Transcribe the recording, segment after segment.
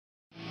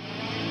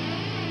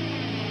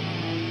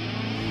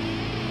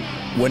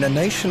When a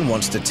nation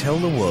wants to tell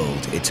the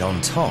world it's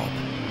on top,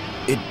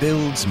 it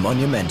builds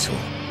monumental,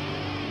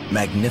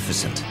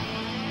 magnificent,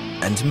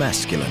 and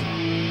masculine.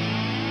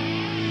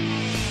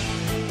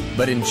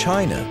 But in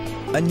China,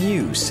 a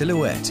new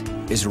silhouette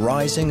is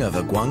rising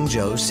over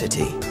Guangzhou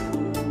city.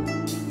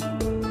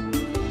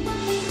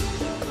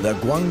 The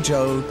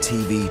Guangzhou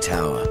TV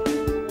Tower.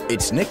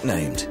 It's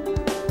nicknamed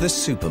the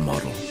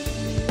Supermodel.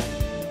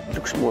 It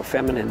looks more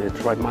feminine. It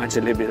reminds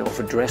a little bit of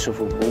a dress of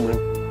a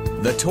woman.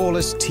 The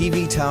tallest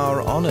TV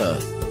tower on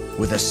Earth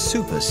with a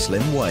super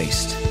slim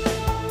waist.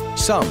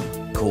 Some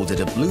called it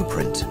a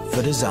blueprint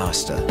for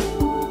disaster.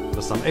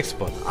 Some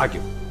experts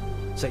argue,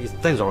 say it's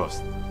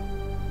dangerous.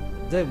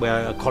 They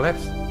will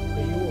collapse.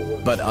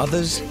 But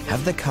others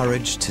have the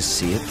courage to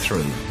see it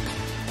through.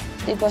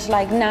 It was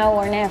like now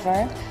or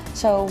never,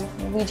 so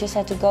we just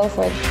had to go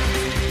for it.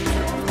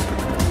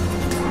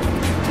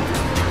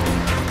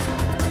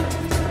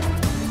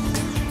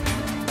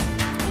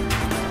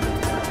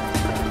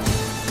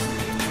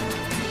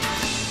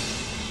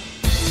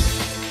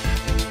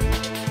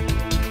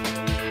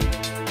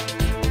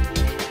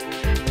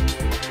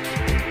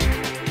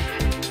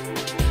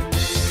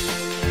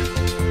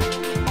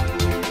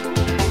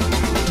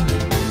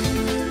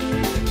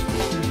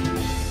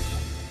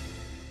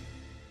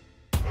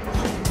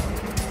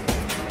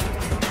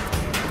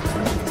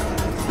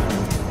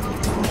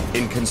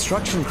 In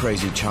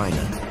construction-crazy China,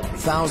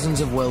 thousands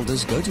of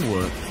welders go to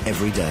work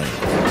every day.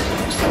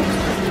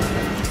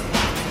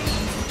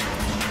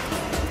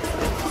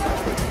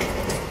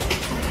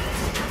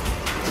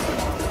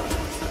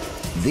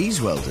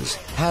 These welders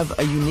have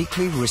a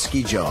uniquely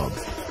risky job.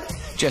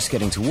 Just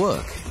getting to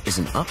work is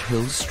an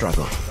uphill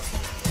struggle.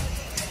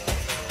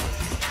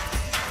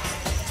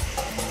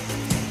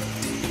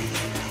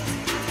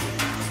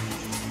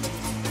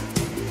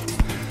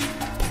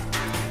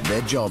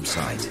 Their job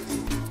site.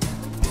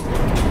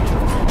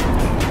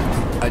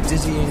 A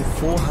dizzying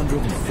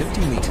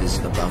 450 meters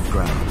above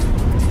ground.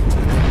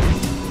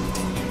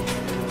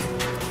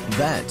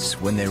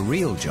 That's when their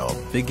real job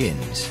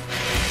begins.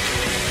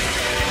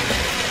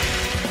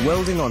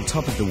 Welding on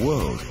top of the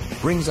world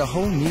brings a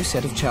whole new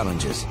set of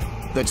challenges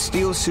that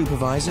steel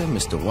supervisor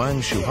Mr.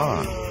 Wang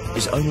Shuhua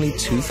is only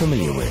too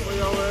familiar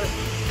with.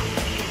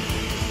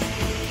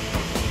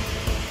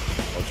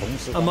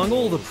 Among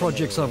all the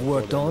projects I've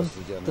worked on,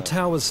 the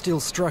tower's steel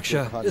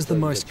structure is the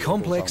most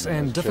complex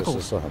and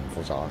difficult.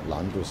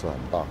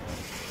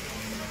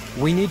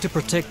 We need to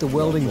protect the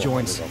welding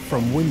joints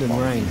from wind and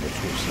rain.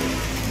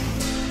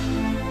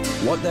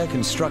 What they're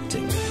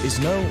constructing is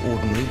no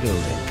ordinary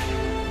building.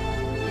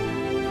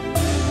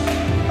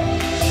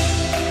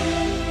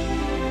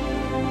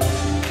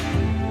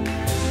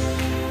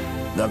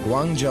 The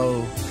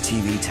Guangzhou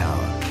TV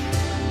Tower.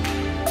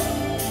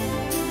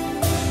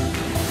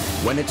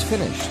 When it's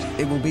finished,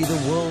 it will be the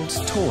world's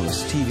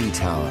tallest TV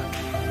tower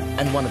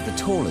and one of the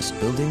tallest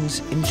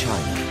buildings in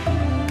China.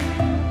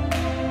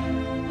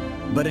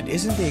 But it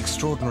isn't the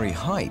extraordinary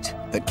height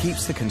that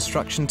keeps the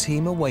construction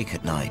team awake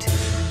at night.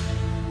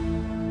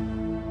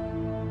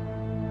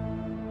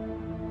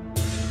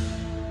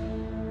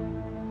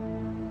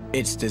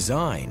 Its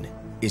design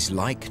is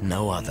like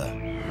no other.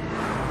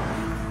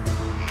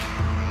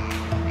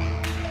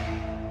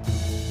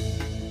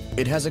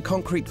 It has a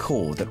concrete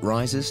core that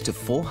rises to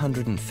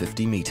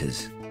 450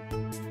 meters.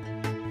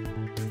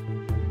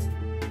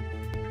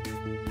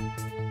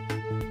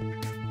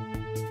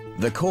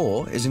 The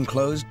core is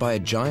enclosed by a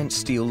giant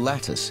steel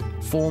lattice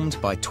formed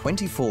by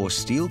 24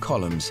 steel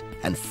columns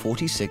and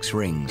 46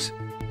 rings.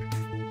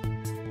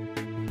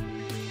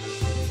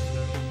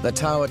 The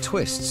tower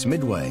twists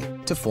midway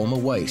to form a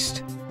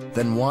waist,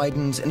 then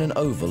widens in an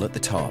oval at the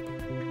top.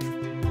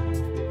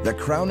 The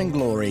crowning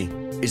glory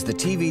is the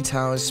TV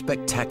tower's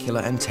spectacular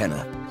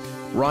antenna,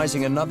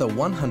 rising another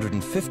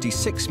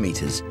 156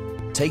 meters,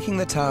 taking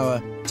the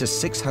tower to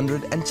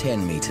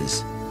 610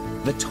 meters,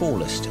 the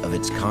tallest of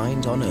its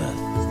kind on Earth.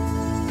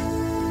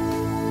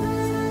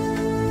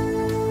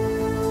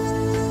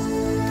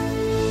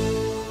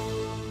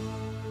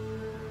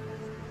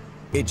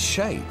 Its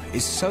shape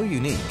is so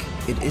unique,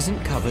 it isn't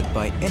covered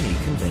by any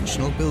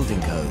conventional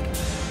building code.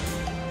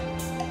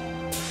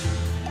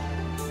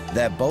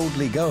 They're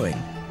boldly going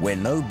where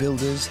no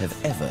builders have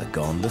ever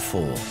gone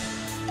before.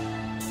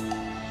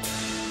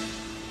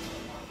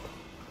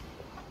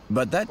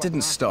 But that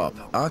didn't stop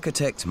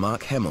architect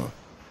Mark Hemmel,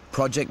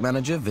 project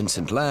manager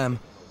Vincent Lam,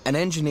 and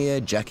engineer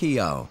Jackie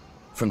Yao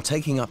from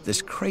taking up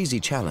this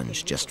crazy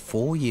challenge just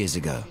 4 years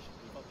ago.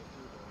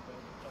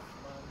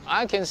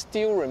 I can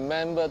still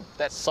remember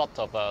that sort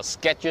of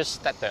sketches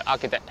that the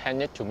architect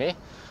handed to me.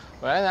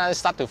 When I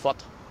start to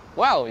thought,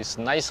 wow, it's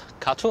nice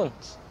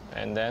cartoons.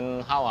 And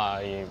then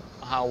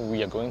how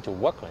we are going to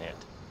work on it.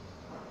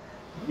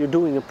 You're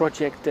doing a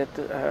project that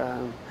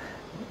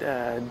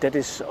that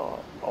is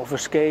of a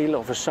scale,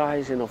 of a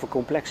size, and of a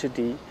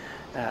complexity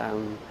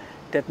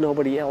that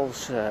nobody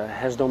else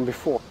has done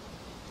before.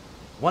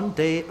 One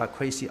day, a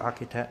crazy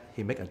architect,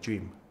 he make a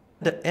dream.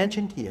 The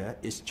engineer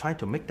is trying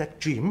to make that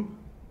dream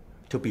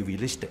to be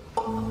realistic.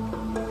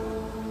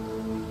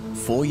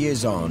 4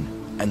 years on,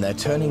 and they're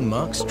turning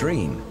Mark's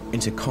dream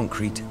into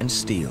concrete and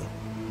steel.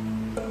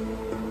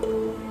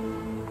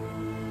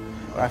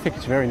 I think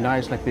it's very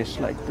nice like this,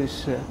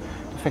 the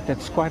fact that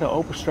it's quite an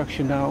open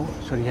structure now,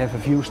 so you have a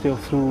view still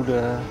through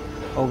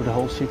over the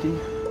whole city.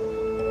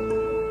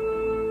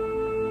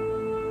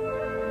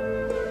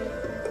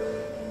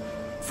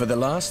 For the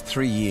last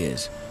 3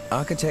 years,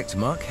 architect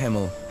Mark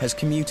Hemmel has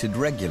commuted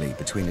regularly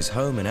between his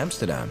home in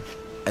Amsterdam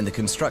and the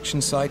construction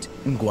site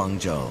in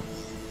Guangzhou.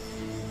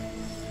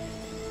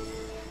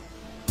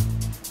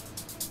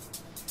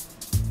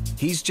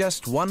 He's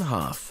just one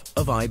half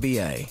of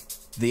IBA,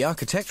 the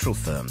architectural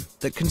firm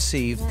that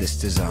conceived this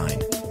design.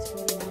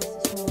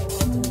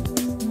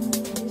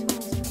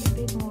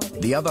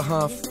 The other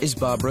half is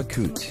Barbara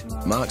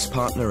Koot, Mark's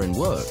partner in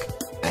work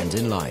and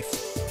in life.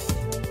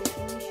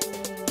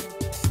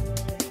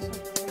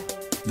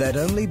 They'd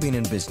only been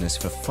in business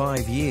for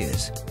 5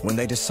 years when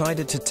they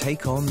decided to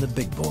take on the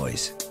big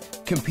boys,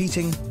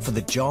 competing for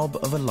the job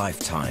of a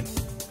lifetime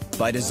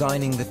by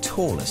designing the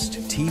tallest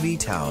TV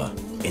tower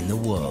in the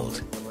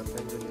world.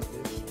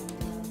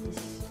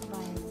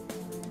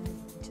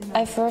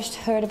 I first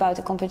heard about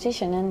the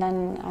competition, and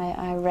then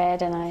I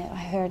read and I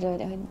heard that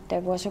there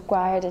was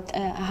required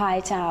a high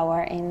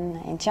tower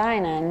in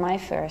China, and my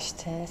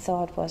first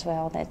thought was,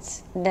 well,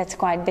 that's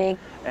quite big.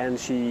 And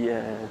she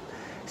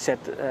said,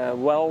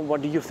 well,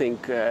 what do you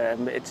think?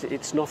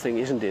 It's nothing,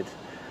 isn't it?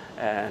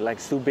 Like,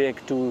 it's too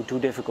big, too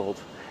difficult.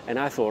 And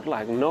I thought,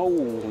 like,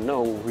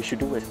 no, we should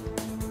do it.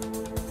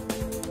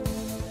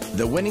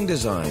 The winning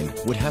design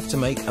would have to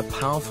make a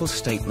powerful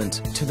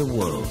statement to the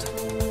world.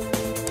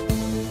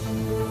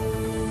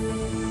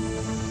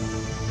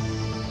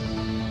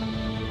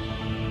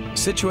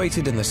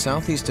 Situated in the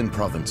southeastern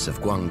province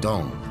of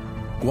Guangdong,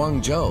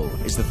 Guangzhou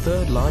is the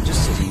third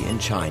largest city in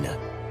China,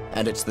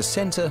 and it's the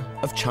center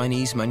of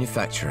Chinese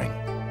manufacturing.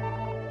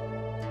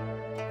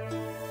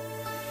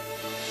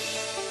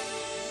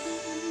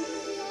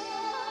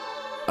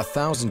 A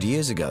 1,000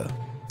 years ago,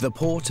 the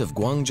port of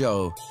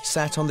Guangzhou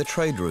sat on the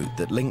trade route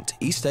that linked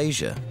East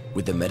Asia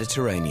with the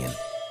Mediterranean.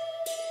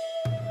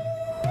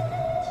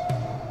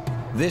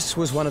 This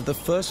was one of the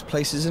first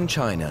places in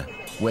China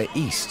where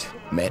East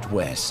met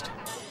West.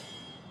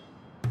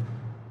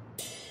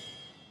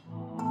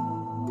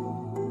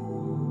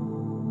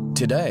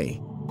 Today,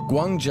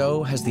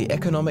 Guangzhou has the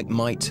economic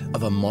might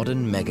of a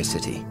modern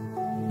megacity,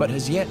 but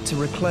has yet to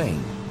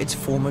reclaim its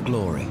former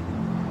glory.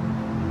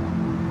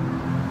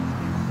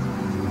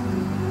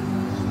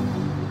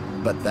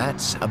 But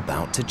that's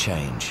about to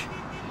change.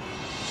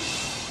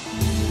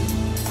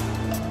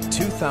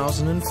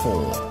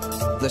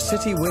 2004, the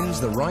city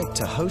wins the right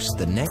to host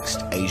the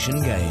next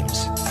Asian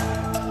Games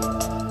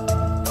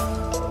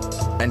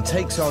and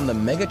takes on the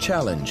mega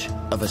challenge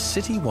of a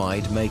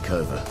city-wide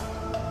makeover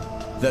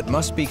that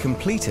must be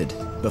completed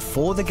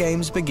before the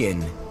Games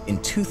begin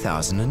in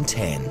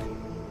 2010.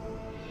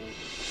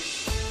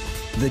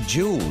 The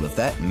jewel of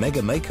that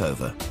mega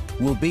makeover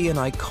will be an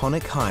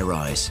iconic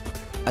high-rise,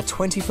 a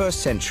 21st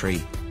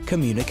century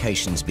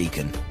communications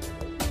beacon.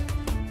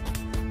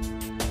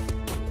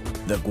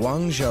 The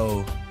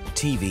Guangzhou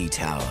TV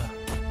Tower.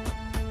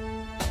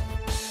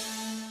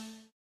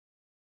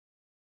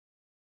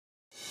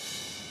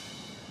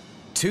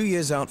 Two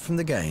years out from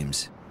the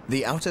Games,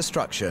 the outer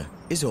structure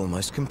is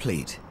almost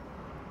complete.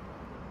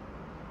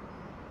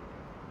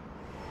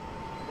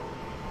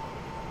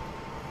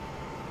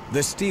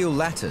 The steel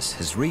lattice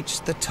has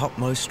reached the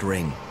topmost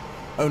ring.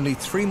 Only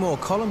 3 more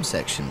column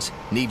sections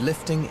need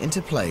lifting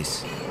into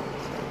place.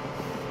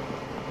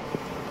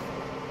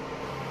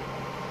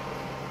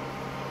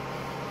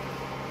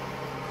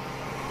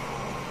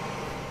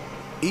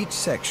 Each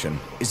section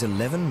is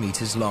 11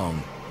 meters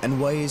long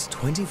and weighs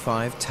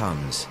 25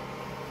 tons,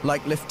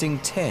 like lifting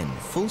 10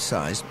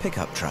 full-sized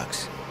pickup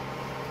trucks.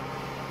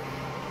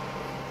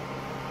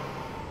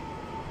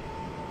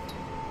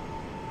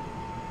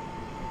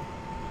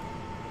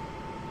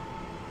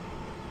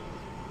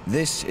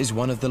 This is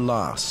one of the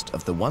last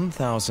of the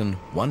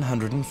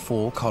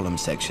 1,104 column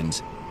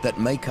sections that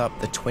make up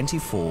the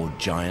 24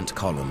 giant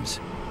columns.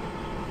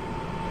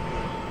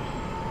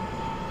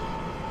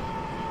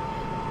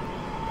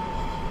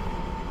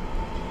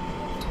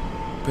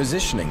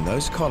 Positioning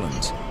those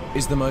columns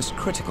is the most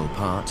critical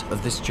part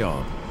of this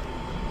job.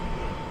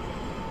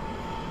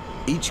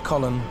 Each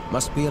column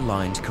must be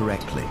aligned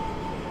correctly.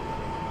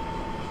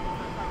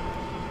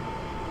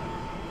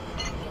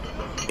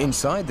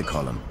 Inside the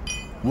column,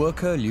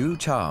 worker Liu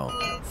Chao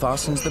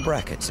fastens the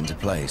brackets into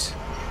place.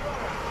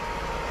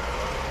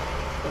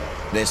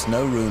 There's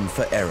no room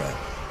for error.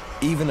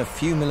 Even a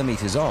few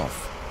millimeters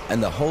off,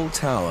 and the whole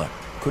tower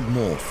could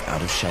morph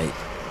out of shape.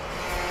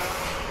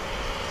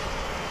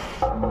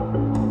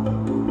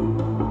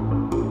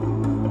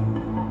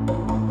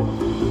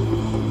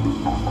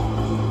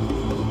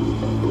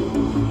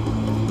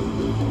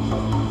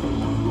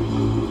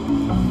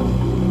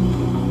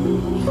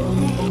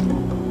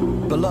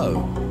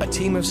 Below, a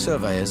team of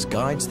surveyors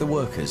guides the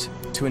workers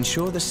to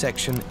ensure the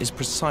section is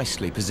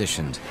precisely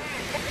positioned.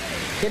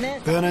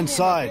 Burn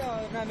inside.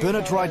 Burn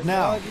it right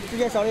now.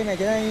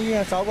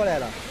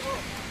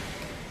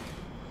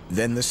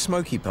 Then the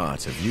smoky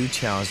part of Liu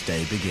Chao's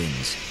day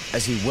begins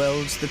as he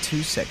welds the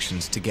two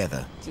sections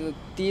together.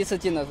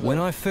 When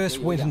I first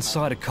went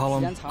inside a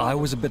column, I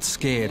was a bit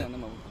scared,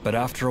 but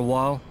after a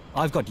while,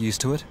 I've got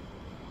used to it.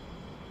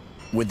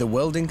 With the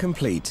welding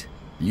complete,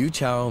 Liu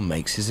Chao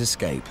makes his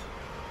escape.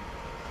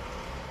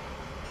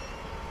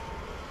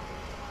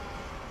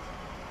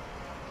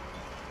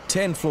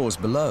 Ten floors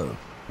below,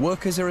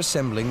 workers are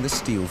assembling the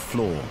steel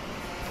floor.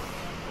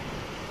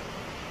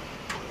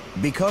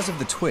 Because of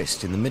the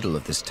twist in the middle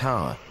of this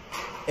tower,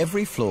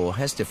 every floor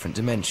has different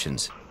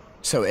dimensions,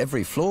 so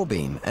every floor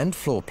beam and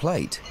floor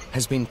plate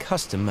has been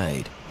custom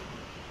made.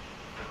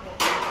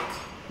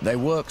 They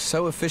work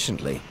so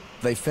efficiently,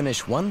 they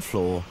finish one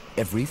floor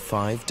every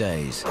 5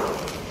 days.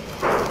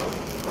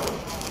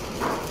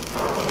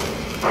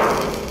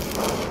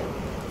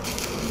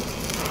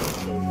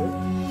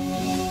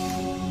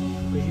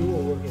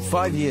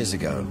 Five years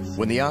ago,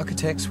 when the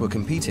architects were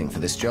competing for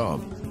this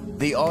job,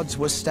 the odds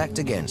were stacked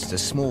against a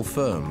small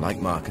firm like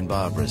Mark and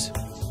Barbara's.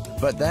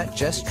 But that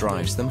just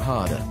drives them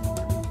harder.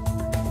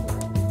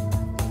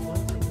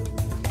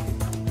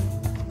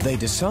 They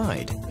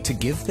decide to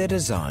give their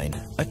design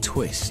a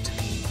twist.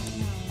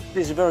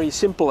 This is a very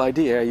simple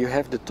idea. You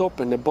have the top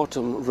and the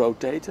bottom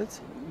rotated.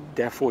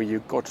 Therefore, you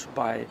got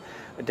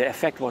the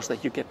effect was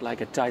that you get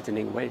like a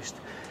tightening waist.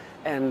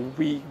 And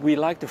we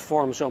like the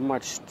form so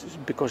much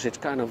because it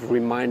kind of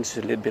reminds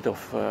a little bit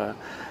of,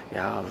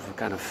 of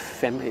kind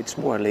of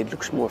it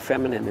looks more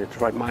feminine. It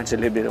reminds a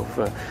little bit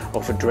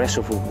of a dress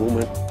of a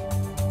woman.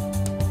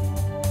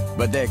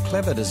 But their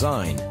clever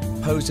design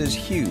poses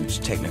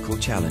huge technical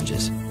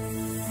challenges.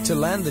 To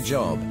land the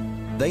job,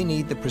 they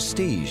need the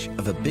prestige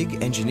of a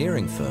big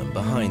engineering firm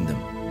behind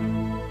them.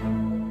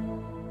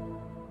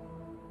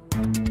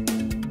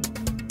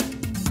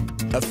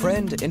 A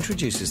friend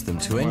introduces them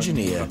to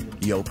engineer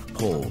Joop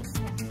Paul,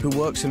 who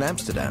works in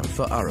Amsterdam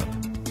for Arup,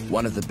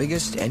 one of the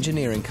biggest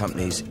engineering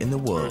companies in the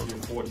world.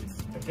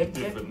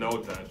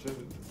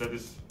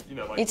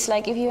 It's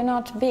like if you're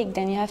not big,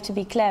 then you have to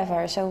be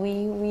clever. So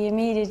we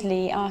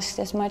immediately asked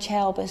as much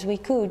help as we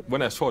could.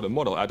 When I saw the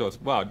model, I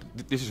thought, wow,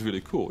 this is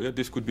really cool. Yeah,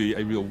 this could be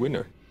a real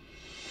winner.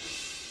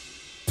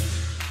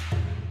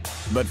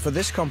 But for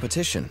this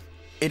competition,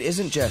 it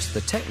isn't just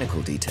the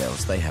technical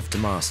details they have to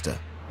master.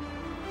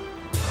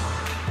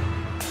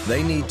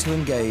 They need to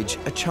engage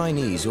a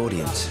Chinese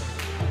audience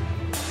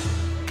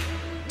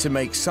to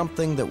make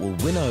something that will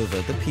win over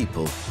the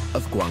people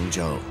of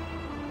Guangzhou.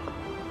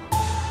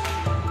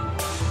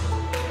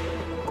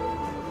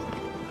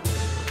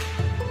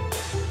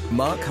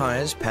 Mark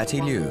hires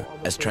Patty Liu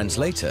as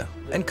translator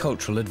and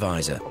cultural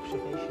advisor.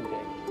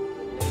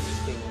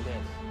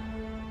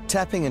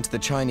 Tapping into the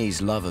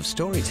Chinese love of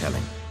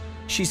storytelling,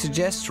 she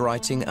suggests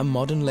writing a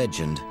modern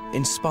legend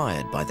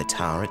inspired by the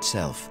tower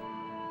itself.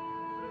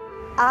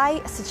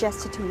 I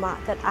suggested to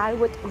Mark that I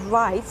would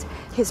write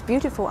his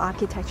beautiful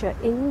architecture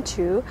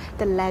into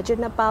the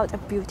legend about a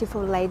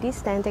beautiful lady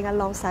standing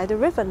alongside the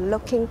river,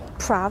 looking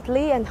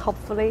proudly and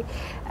hopefully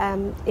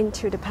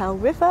into the Pearl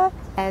River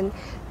and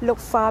look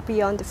far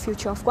beyond the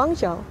future of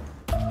Guangzhou.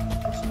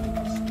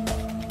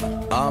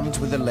 Armed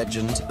with the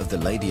legend of the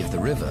Lady of the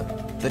River,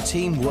 the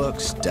team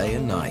works day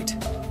and night.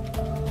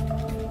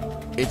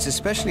 It's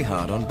especially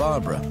hard on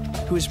Barbara,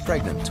 who is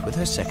pregnant with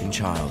her second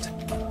child.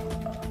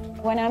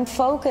 When I'm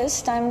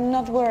focused, I'm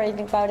not worried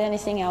about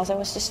anything else. I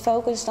was just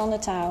focused on the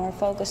tower,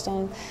 focused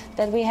on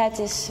that we had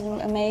this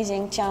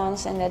amazing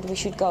chance and that we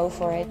should go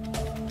for it.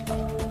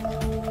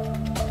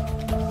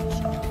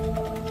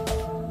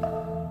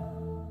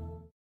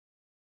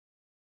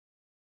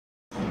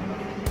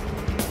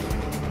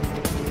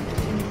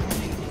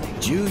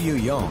 Zhu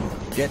Yuyong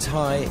gets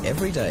high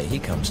every day he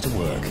comes to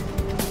work.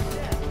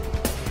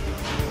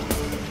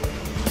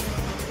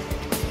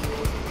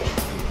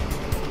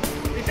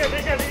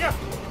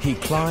 He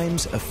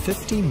climbs a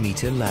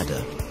 50-meter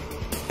ladder,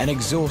 an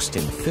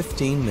exhausting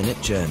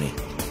 15-minute journey,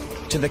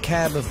 to the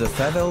cab of the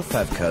Favel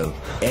Favco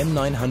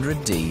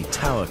M900D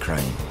tower crane.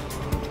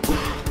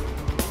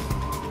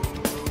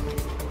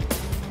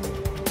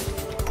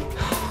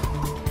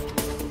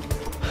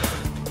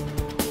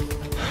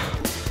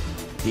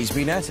 He's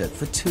been at it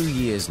for 2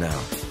 years now,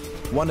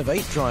 one of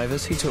 8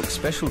 drivers who took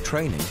special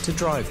training to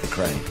drive the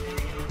crane.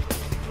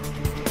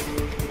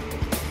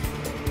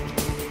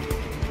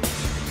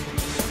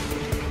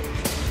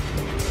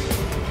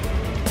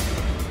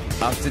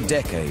 After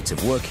decades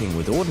of working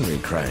with ordinary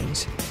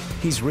cranes,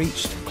 he's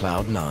reached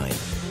Cloud 9.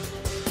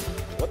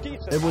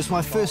 It was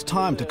my first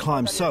time to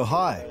climb so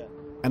high,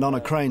 and on a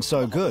crane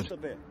so good.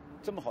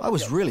 I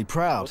was really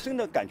proud.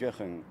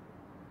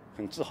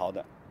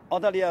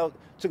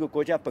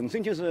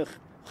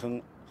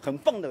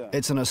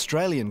 It's an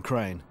Australian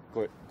crane.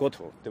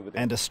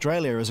 And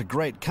Australia is a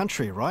great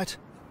country, right?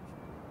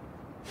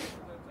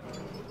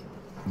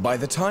 By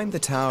the time the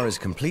tower is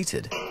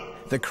completed,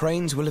 the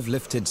cranes will have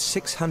lifted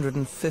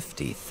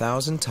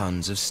 650,000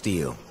 tons of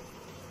steel,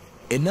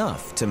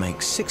 enough to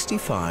make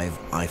 65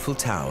 Eiffel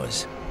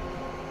Towers.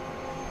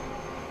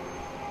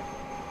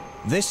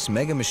 This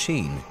mega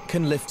machine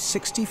can lift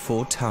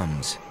 64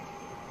 tons,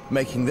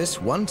 making this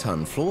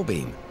 1-ton floor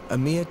beam a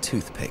mere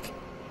toothpick.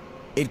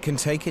 It can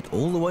take it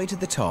all the way to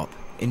the top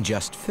in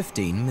just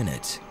 15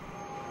 minutes.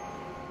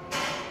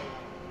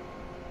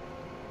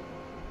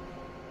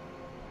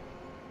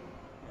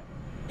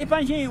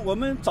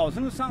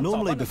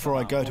 Normally before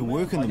I go to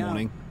work in the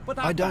morning,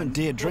 I don't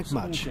dare drink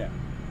much.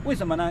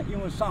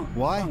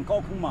 Why?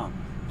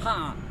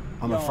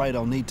 I'm afraid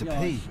I'll need to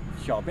pee.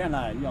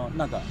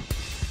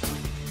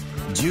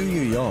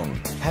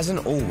 Juyuyong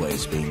hasn't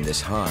always been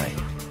this high.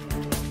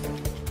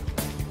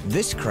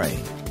 This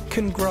crane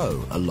can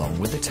grow along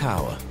with the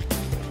tower.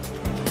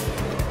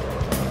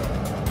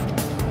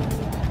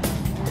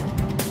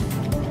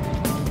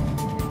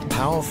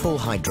 Powerful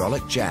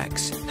hydraulic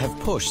jacks have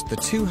pushed the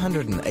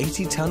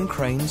 280-ton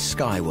crane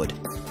skyward,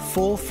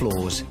 4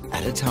 floors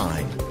at a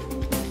time.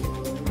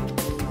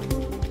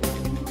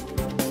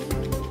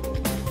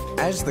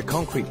 As the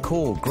concrete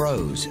core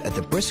grows at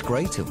the brisk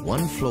rate of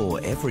 1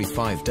 floor every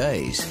 5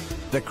 days,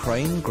 the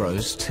crane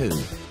grows too,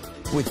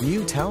 with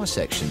new tower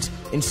sections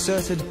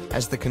inserted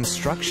as the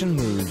construction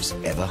moves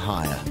ever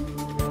higher.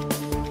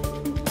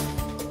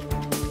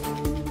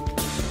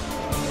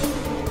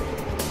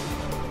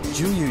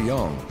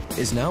 Juyuyong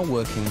is now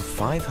working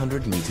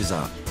 500 meters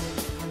up.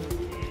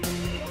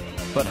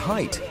 But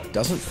height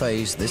doesn't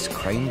faze this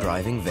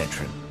crane-driving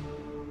veteran.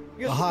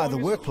 The higher the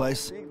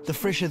workplace, the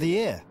fresher the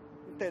air.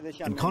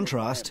 In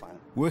contrast,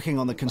 working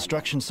on the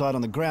construction site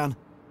on the ground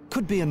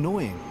could be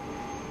annoying.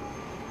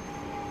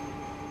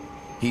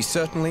 He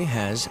certainly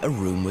has a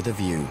room with a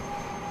view.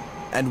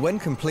 And when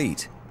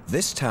complete,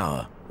 this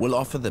tower will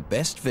offer the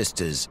best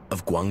vistas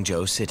of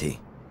Guangzhou City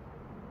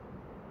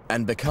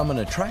and become an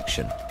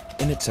attraction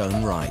in its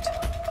own right.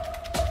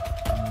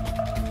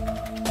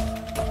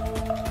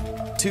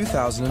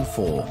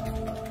 2004,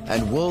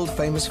 and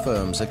world-famous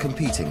firms are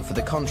competing for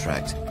the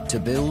contract to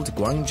build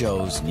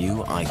Guangzhou's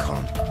new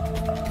icon.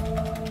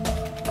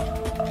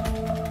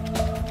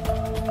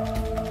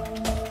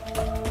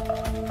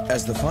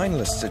 As the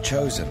finalists are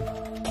chosen,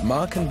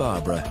 Mark and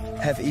Barbara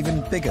have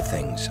even bigger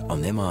things on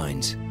their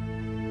minds.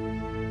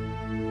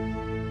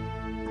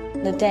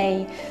 The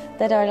day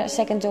that our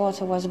second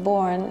daughter was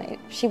born,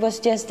 she was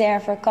just there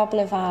for a couple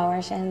of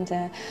hours, and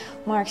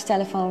Mark's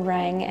telephone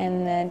rang,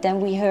 and then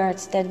we heard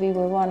that we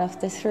were one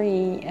of the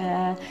 3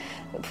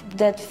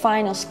 that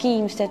final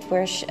schemes that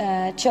were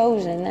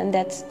chosen, and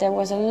that there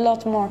was a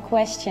lot more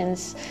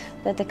questions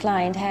that the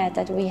client had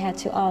that we had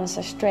to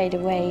answer straight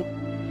away.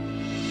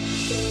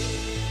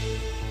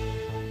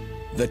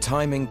 The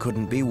timing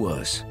couldn't be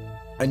worse.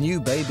 A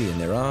new baby in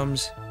their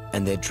arms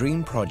and their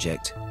dream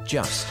project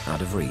just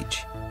out of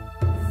reach.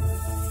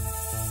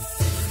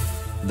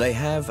 They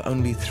have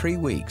only 3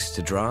 weeks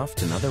to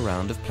draft another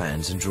round of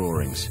plans and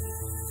drawings,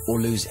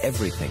 or lose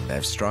everything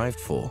they've strived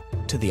for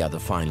to the other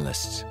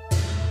finalists.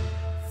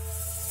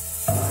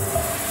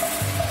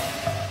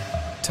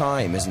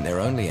 Time isn't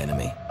their only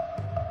enemy.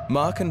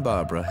 Mark and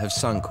Barbara have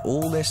sunk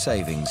all their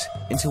savings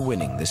into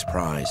winning this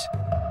prize.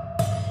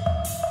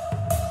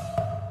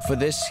 For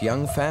this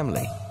young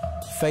family,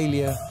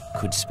 failure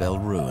could spell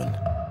ruin.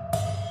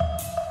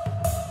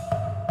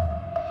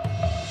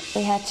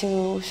 We had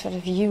to sort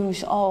of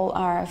use all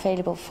our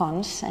available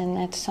funds, and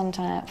at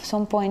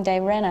some point they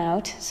ran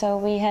out, so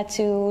we had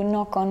to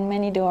knock on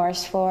many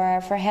doors for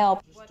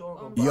help.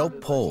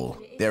 Job Paul,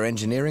 their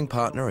engineering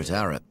partner at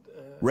Arup,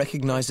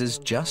 recognizes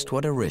just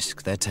what a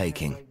risk they're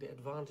taking.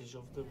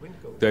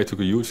 They took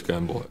a huge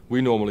gamble.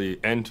 We normally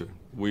enter,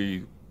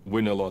 we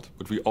win a lot,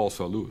 but we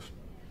also lose.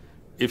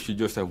 If you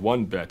just have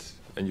one bet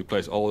and you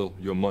place all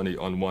your money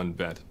on one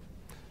bet,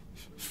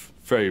 it's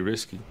very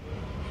risky.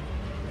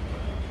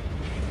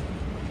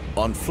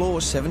 On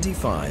floor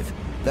 75,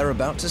 they're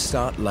about to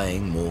start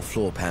laying more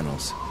floor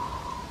panels.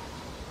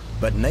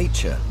 But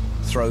nature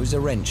throws a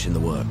wrench in the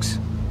works.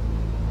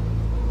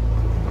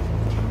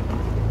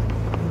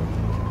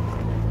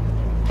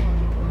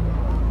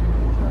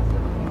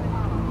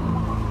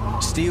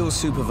 Steel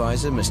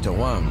supervisor Mr.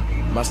 Wang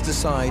must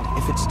decide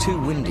if it's too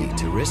windy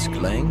to risk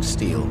laying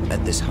steel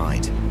at this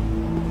height.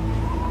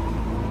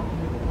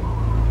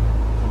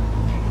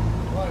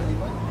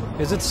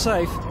 Is it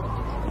safe?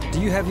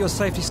 Do you have your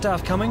safety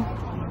staff coming?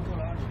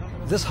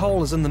 This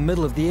hole is in the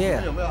middle of the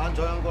air.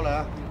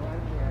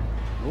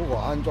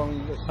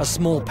 A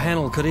small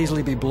panel could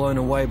easily be blown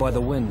away by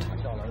the wind.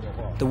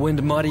 The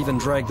wind might even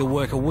drag the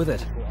worker with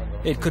it.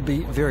 It could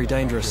be very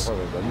dangerous.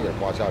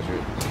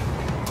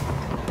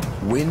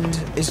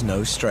 Wind is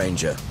no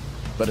stranger,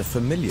 but a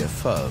familiar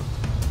foe.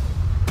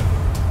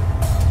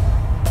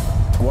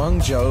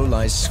 Guangzhou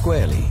lies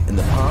squarely in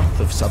the path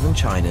of southern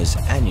China's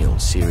annual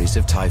series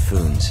of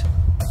typhoons.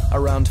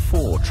 Around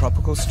 4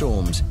 tropical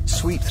storms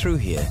sweep through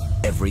here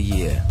every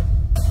year.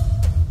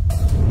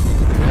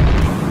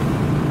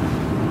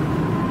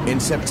 In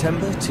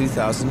September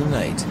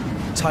 2008,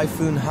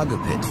 Typhoon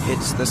Hagupit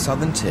hits the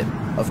southern tip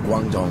of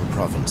Guangdong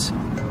province.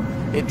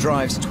 It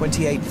drives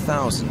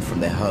 28,000 from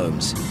their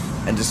homes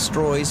and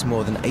destroys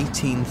more than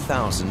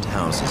 18,000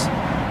 houses.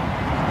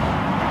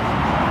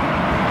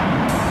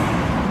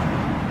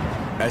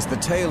 As the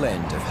tail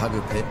end of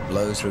Hagupit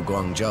blows through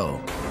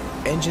Guangzhou,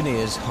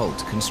 engineers halt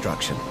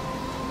construction.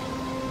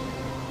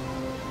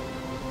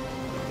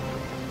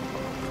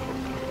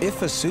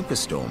 If a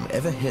superstorm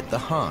ever hit the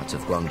heart of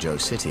Guangzhou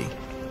city,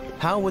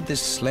 how would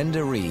this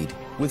slender reed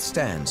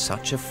withstand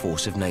such a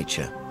force of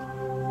nature?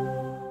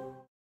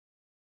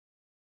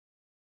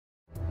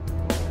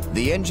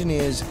 The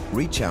engineers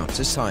reach out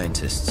to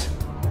scientists.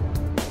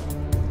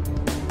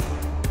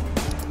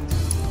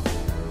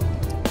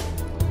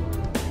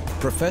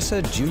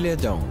 Professor Julia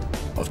Dong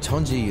of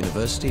Tongji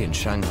University in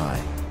Shanghai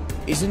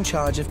is in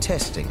charge of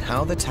testing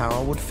how the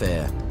tower would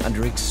fare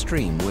under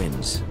extreme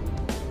winds.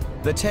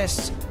 The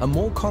tests are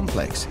more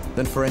complex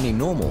than for any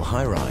normal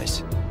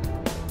high-rise.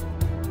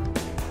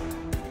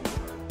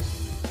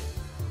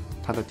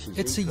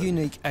 It's a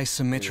unique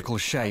asymmetrical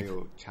shape,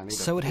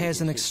 so it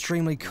has an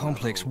extremely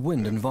complex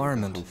wind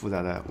environment.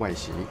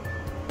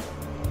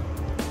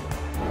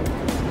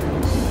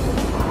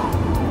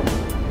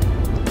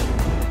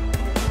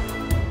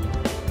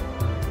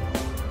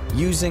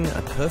 Using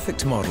a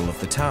perfect model of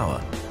the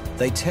tower,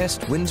 they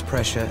test wind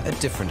pressure at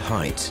different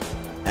heights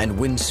and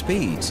wind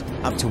speeds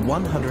up to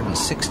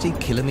 160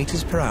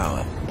 kilometers per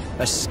hour,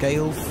 a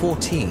scale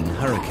 14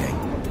 hurricane.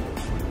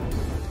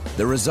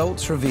 The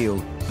results reveal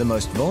the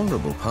most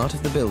vulnerable part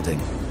of the building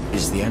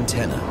is the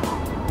antenna.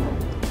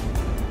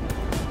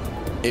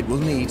 It will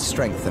need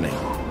strengthening.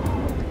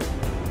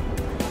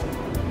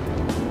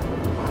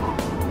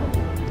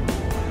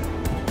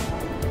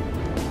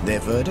 Their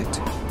verdict?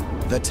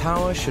 The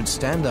tower should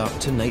stand up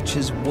to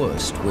nature's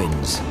worst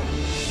winds.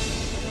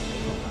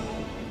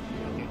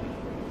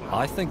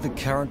 I think the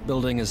current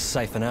building is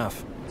safe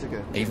enough.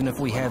 Even if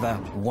we have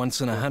a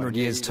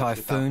once-in-a-100-years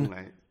typhoon,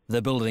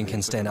 the building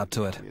can stand up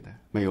to it.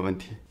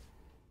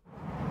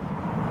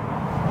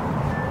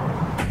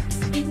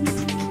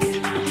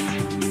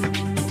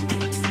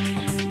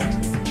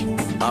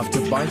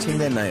 After biting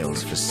their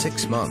nails for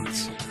 6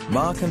 months,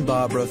 Mark and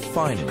Barbara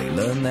finally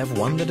learn they've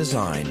won the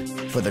design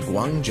for the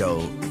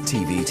Guangzhou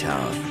TV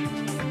tower.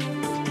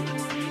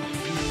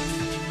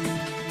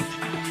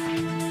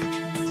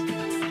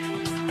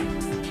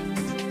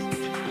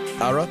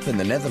 Arup in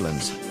the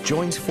Netherlands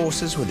joins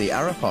forces with the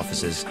Arup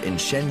officers in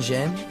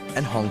Shenzhen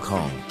and Hong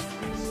Kong.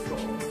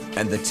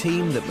 And the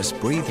team that must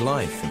breathe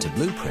life into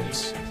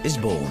blueprints is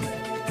born.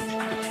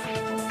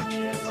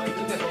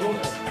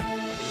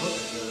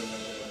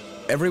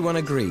 Everyone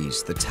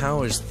agrees the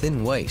tower's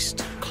thin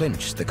waist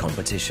clinched the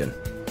competition.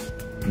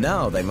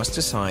 Now they must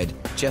decide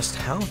just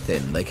how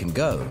thin they can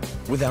go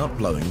without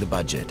blowing the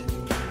budget.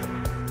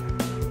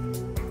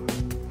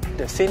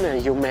 The thinner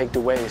you make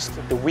the waist,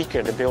 the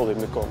weaker the building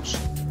becomes.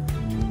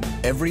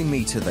 Every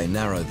meter they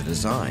narrow the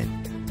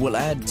design will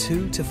add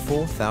 2,000 to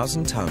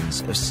 4,000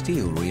 tons of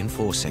steel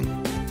reinforcing.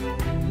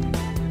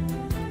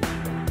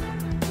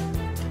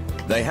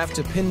 They have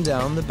to pin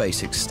down the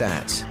basic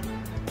stats,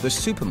 the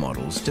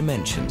supermodel's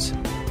dimensions.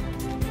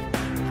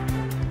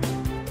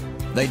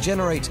 They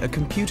generate a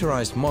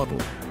computerized model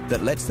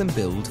that lets them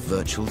build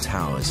virtual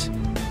towers.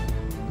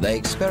 They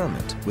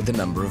experiment with the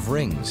number of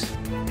rings,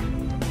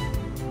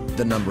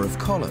 the number of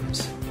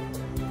columns,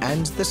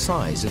 and the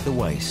size of the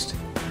waist.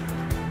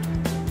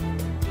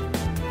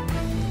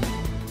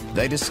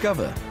 They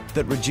discover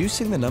that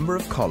reducing the number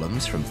of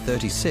columns from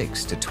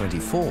 36 to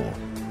 24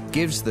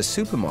 gives the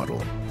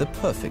supermodel the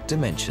perfect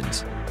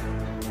dimensions.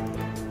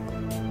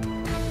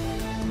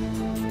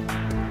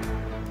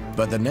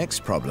 But the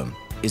next problem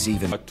is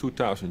even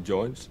 2,000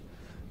 joints,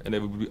 and they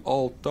would be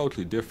all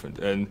totally different,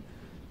 and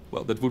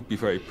well, that would be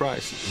very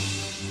pricey.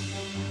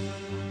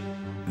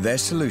 Their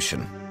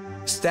solution: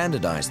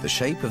 standardize the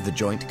shape of the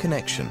joint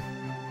connection.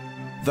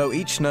 Though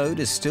each node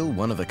is still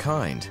one of a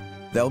kind,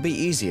 they'll be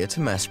easier to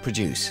mass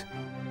produce.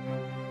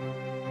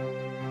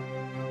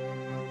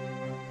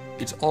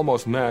 It's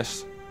almost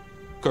mass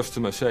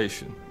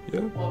customization,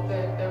 yeah?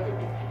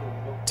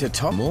 To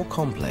top, more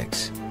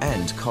complex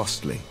and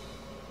costly.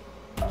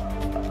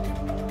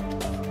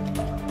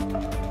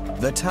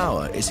 The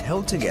tower is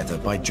held together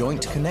by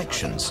joint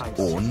connections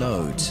or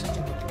nodes.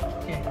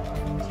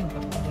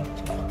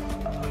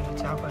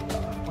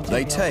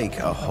 They take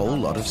a whole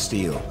lot of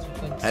steel,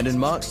 and in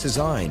Mark's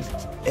design,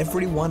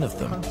 every one of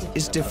them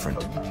is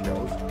different.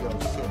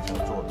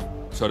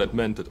 So that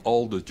meant that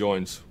all the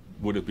joints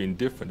would have been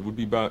different. It would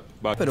be about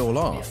But all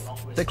off,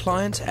 the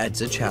client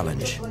adds a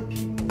challenge: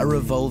 a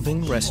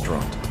revolving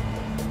restaurant.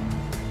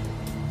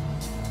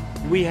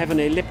 We have an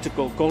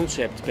elliptical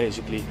concept,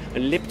 basically,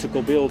 an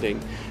elliptical building,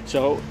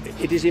 so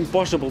it is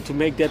impossible to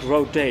make that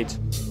rotate.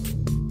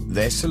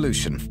 Their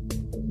solution: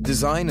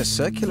 design a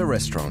circular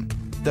restaurant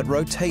that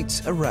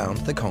rotates around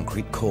the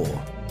concrete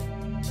core.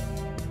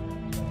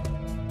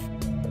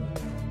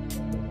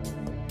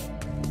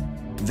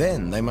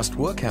 Then they must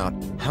work out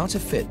how to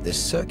fit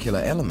this circular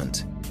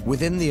element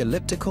within the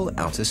elliptical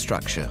outer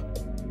structure.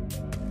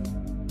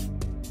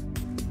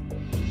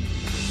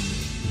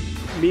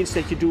 Means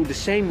that you do the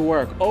same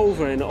work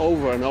over and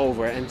over and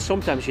over, and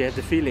sometimes you have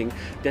the feeling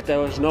that there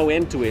was no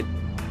end to it.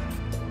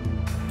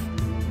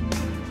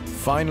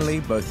 Finally,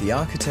 both the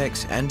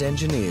architects and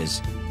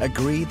engineers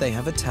agree they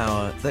have a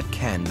tower that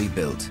can be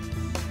built.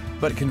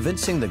 But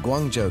convincing the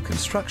Guangzhou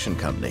Construction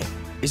Company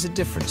is a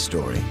different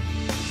story.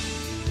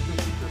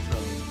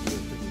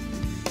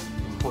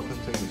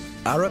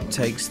 Arup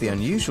takes the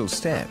unusual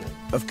step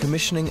of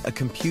commissioning a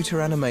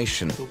computer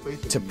animation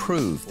to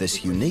prove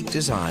this unique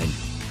design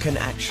can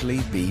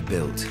actually be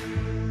built.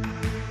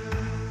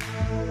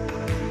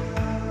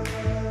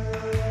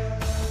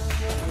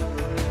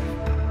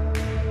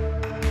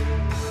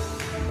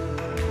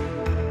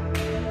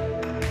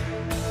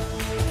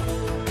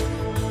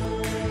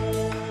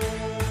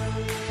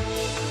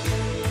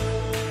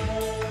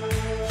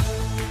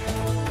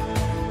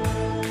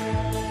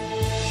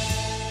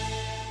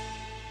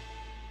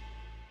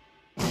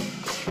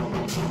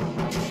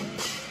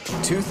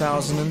 In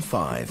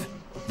 2005,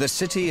 the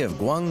city of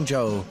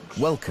Guangzhou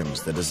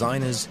welcomes the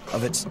designers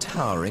of its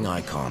towering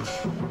icon.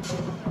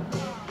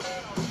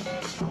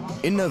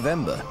 In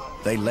November,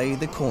 they lay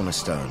the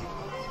cornerstone,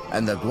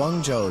 and the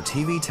Guangzhou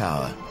TV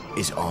tower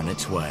is on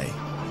its way.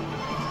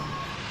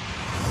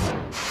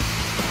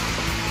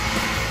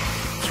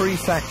 3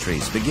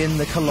 factories begin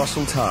the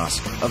colossal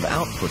task of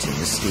outputting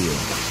the steel.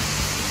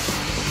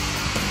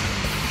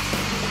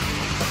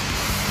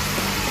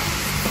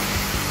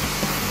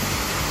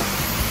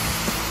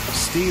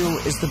 Steel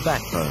is the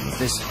backbone of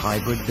this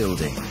hybrid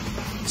building.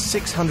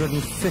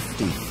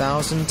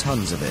 650,000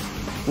 tons of it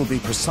will be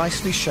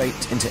precisely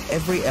shaped into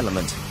every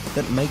element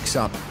that makes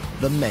up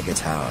the mega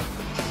tower.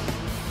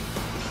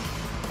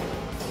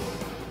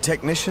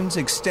 Technicians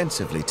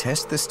extensively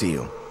test the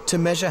steel to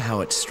measure how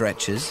it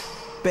stretches,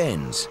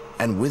 bends,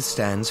 and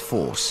withstands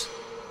force.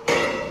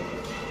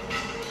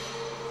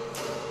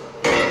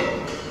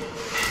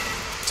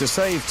 To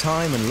save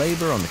time and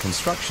labor on the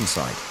construction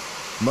site,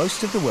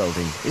 most of the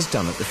welding is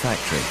done at the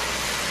factory.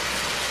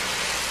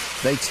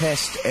 They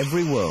test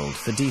every weld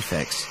for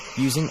defects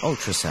using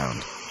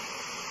ultrasound.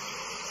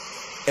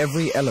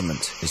 Every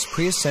element is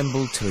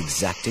pre-assembled to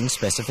exacting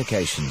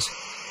specifications,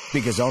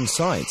 because on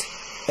site,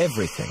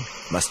 everything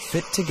must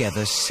fit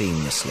together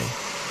seamlessly.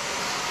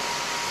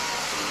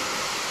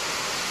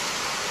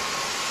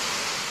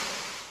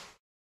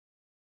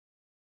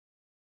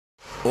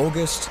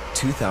 August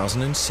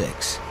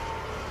 2006.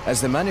 As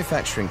the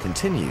manufacturing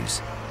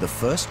continues, the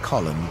first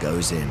column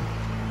goes in.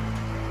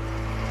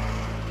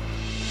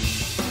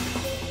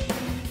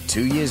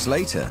 2 years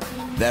later,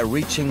 they're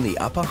reaching the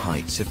upper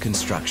heights of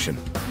construction.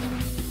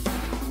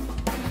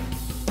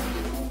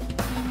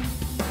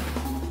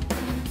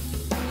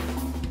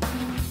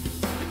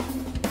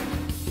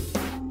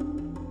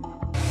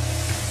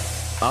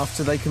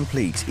 After they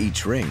complete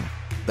each ring,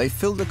 they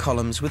fill the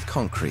columns with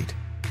concrete.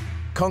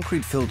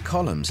 Concrete-filled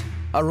columns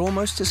are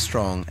almost as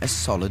strong as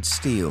solid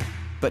steel,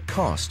 but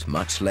cost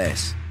much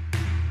less.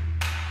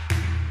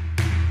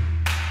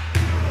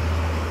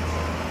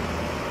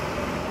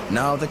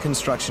 Now the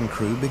construction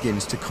crew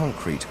begins to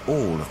concrete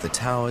all of the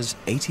tower's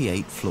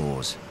 88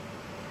 floors.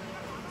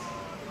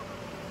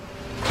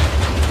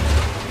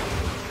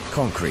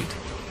 Concrete,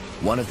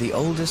 one of the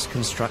oldest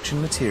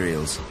construction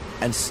materials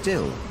and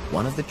still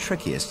one of the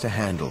trickiest to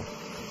handle.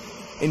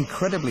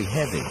 Incredibly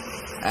heavy,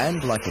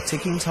 and like a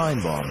ticking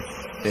time bomb,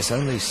 there's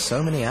only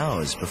so many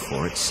hours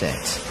before it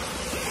sets.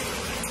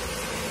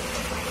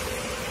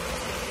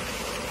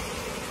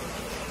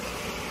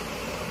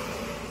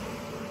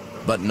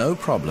 But no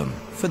problem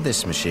for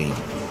this machine.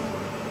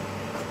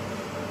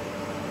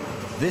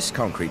 This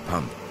concrete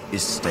pump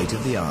is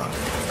state-of-the-art.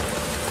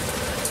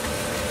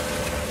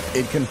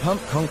 It can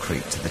pump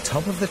concrete to the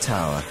top of the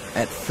tower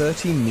at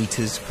 30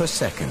 meters per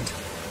second.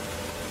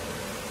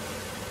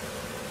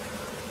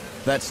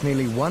 That's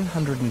nearly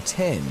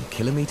 110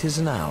 kilometers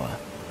an hour.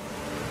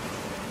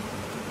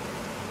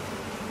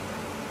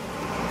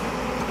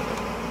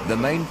 The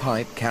main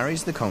pipe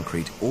carries the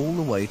concrete all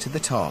the way to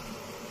the top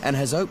and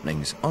has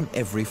openings on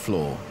every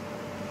floor.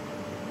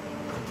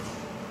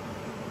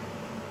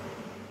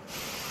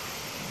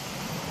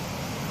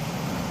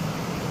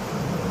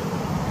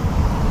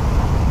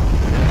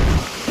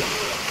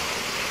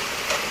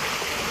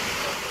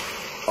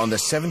 On the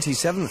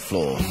 77th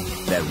floor,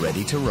 they're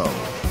ready to roll.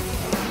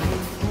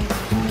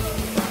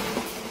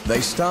 They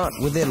start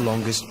with their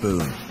longest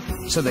boom,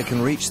 so they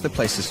can reach the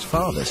places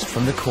farthest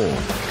from the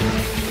core.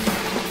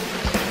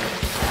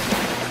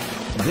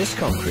 This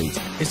concrete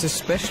is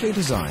especially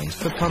designed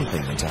for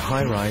pumping into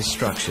high-rise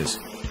structures.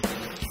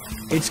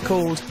 It's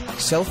called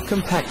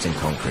self-compacting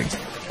concrete,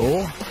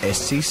 or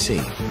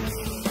SCC.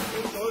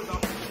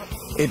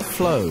 It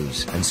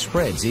flows and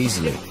spreads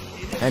easily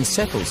and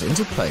settles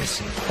into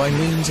place by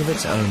means of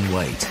its own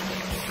weight.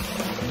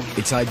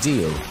 It's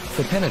ideal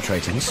for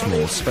penetrating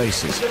small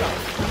spaces.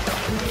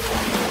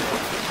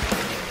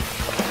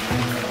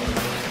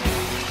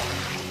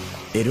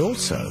 It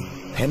also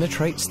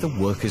penetrates the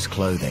workers'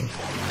 clothing.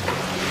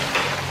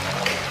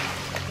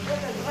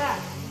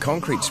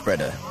 Concrete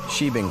spreader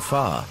Shibing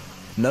Fa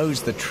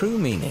knows the true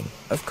meaning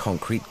of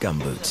concrete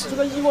gumboots.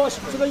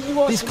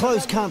 These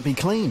clothes can't be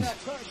cleaned.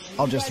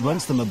 I'll just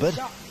rinse them a bit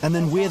and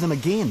then wear them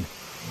again.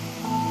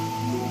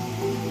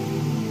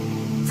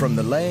 From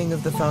the laying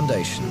of the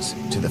foundations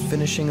to the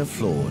finishing of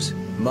floors,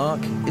 Mark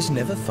is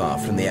never far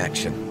from the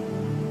action.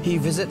 He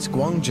visits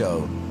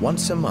Guangzhou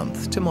once a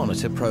month to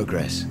monitor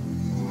progress.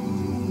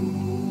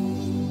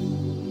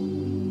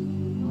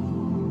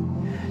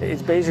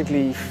 It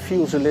basically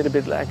feels a little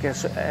bit like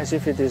as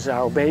if it is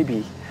our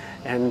baby,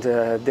 and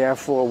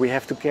therefore we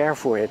have to care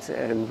for it,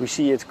 and we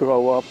see it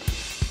grow up.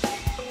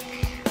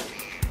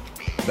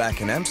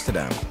 Back in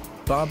Amsterdam,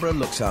 Barbara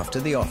looks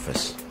after the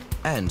office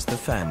and the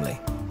family.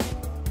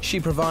 She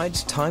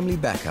provides timely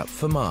backup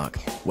for Mark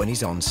when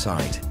he's on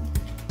site.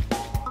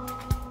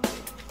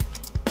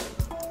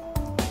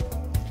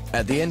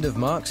 At the end of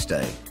Mark's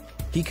day,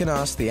 he can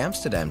ask the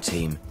Amsterdam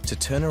team to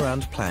turn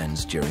around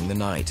plans during the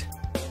night,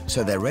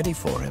 so they're ready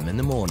for him in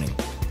the morning.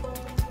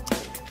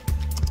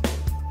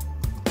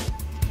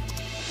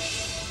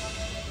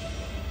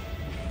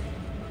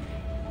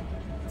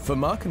 For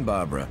Mark and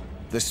Barbara,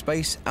 the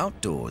space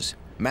outdoors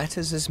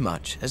matters as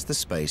much as the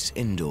space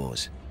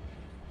indoors.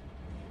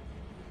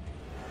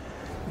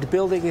 The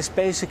building is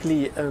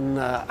basically an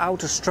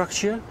outer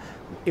structure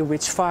in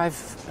which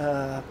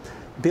 5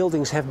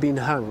 buildings have been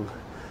hung.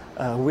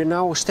 We're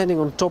now standing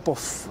on top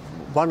of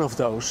one of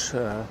those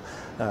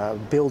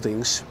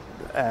buildings,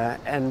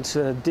 and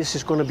this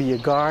is going to be a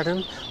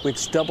garden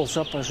which doubles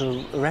up as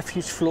a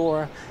refuge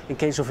floor in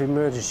case of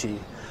emergency.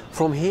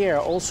 From here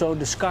also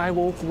the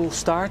skywalk will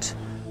start.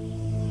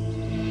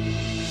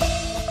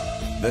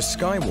 The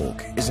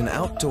skywalk is an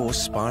outdoor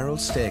spiral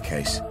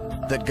staircase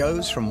that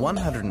goes from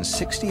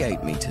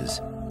 168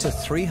 meters to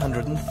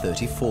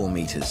 334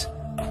 meters,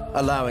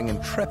 allowing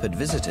intrepid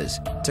visitors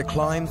to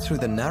climb through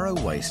the narrow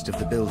waist of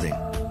the building.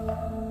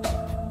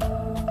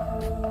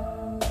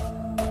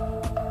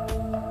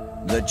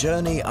 The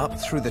journey up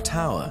through the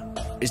tower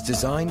is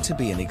designed to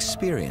be an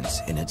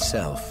experience in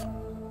itself.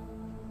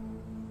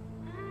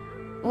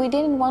 We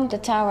didn't want the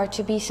tower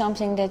to be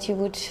something that you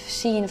would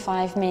see in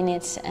 5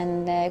 minutes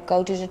and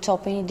go to the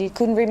top and you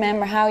couldn't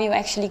remember how you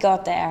actually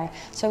got there.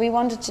 So we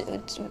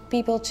wanted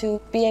people to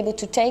be able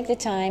to take the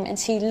time and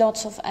see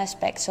lots of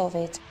aspects of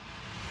it.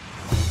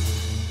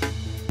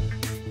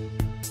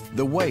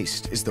 The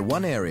waist is the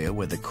one area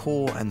where the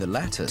core and the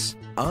lattice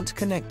aren't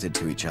connected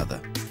to each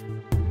other.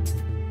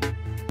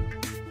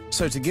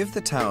 So to give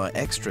the tower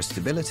extra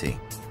stability,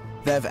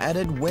 they've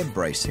added web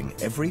bracing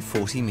every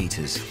 40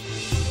 meters.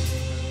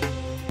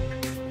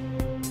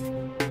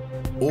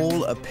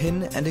 All are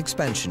pin and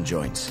expansion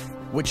joints,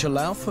 which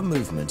allow for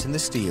movement in the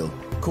steel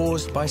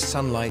caused by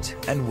sunlight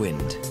and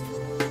wind.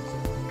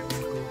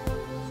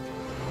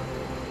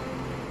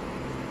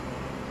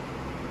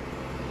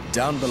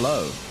 Down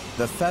below,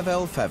 the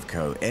Favel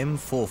Favco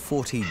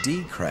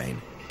M440D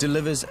crane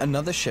delivers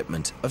another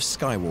shipment of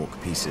skywalk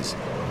pieces.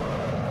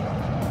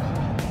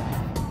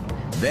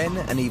 Then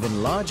an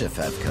even larger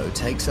Favco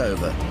takes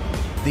over.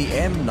 The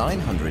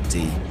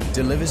M900D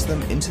delivers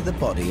them into the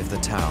body of the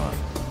tower.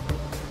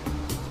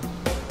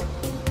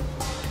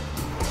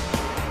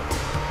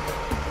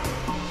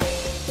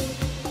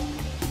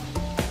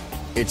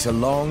 It's a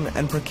long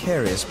and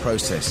precarious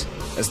process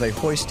as they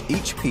hoist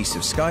each piece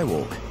of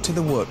skywalk to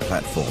the work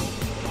platform.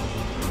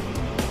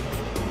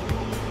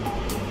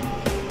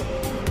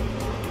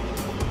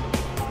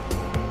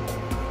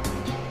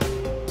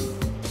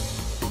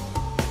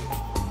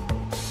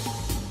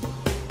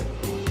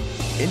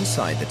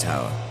 Inside the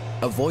tower,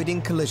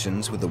 avoiding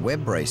collisions with the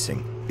web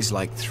bracing is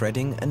like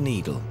threading a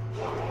needle.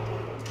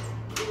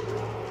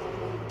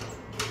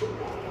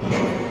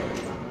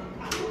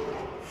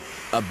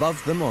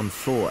 Above them on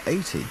floor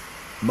 80,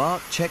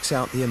 Mark checks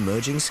out the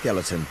emerging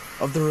skeleton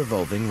of the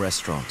revolving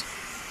restaurant.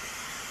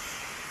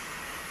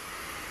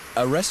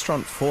 A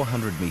restaurant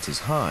 400 meters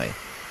high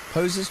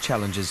poses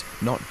challenges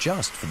not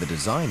just for the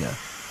designer,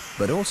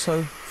 but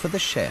also for the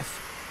chef.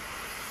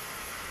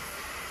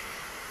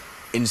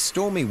 In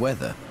stormy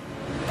weather,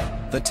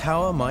 the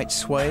tower might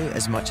sway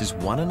as much as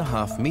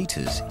 1.5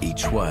 meters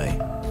each way.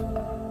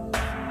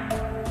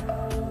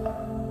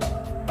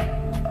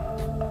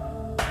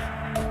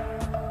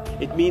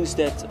 It means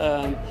that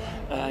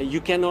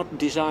you cannot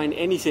design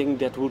anything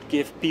that would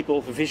give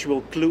people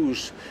visual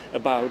clues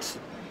about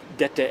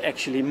that they're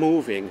actually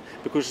moving,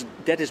 because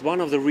that is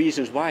one of the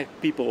reasons why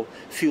people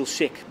feel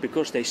sick,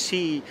 because they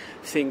see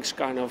things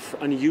kind of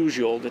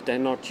unusual that they're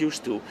not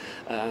used to.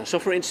 So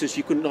for instance,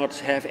 you could not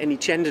have any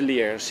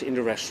chandeliers in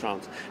the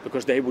restaurant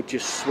because they would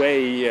just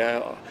sway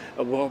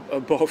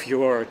above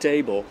your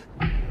table.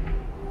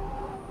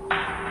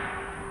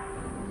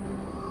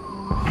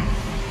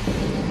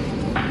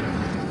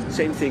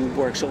 Same thing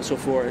works also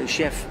for a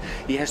chef.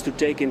 He has to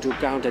take into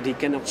account that he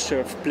cannot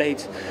serve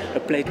a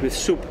plate with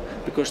soup,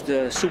 because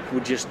the soup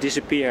would just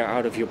disappear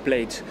out of your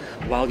plate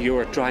while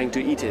you're trying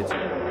to eat it.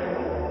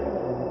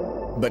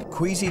 But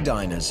queasy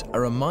diners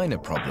are a minor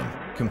problem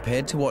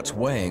compared to what's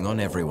weighing on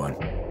everyone.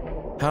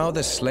 How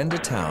the slender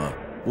tower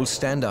will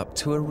stand up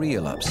to a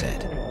real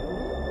upset.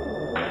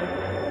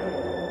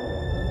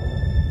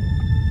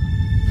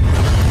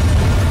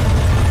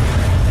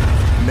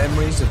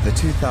 Memories of the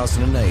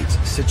 2008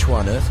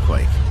 Sichuan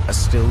earthquake are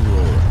still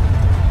raw.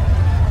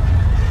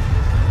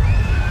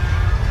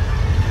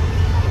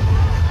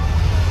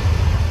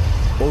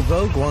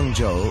 Although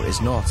Guangzhou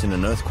is not in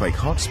an earthquake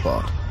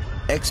hotspot,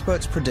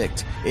 experts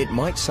predict it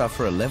might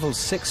suffer a level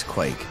 6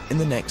 quake in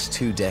the next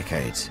 2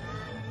 decades.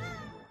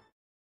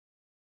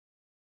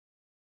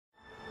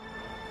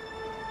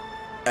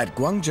 At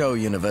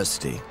Guangzhou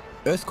University,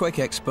 earthquake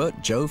expert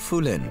Zhou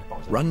Fulin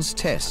runs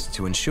tests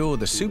to ensure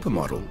the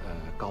supermodel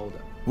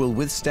will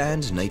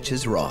withstand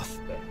nature's wrath.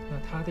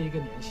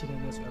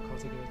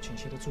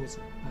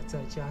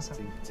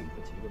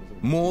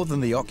 More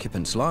than the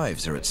occupants'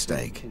 lives are at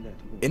stake.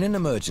 In an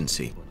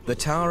emergency, the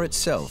tower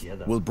itself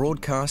will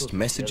broadcast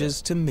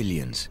messages to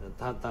millions.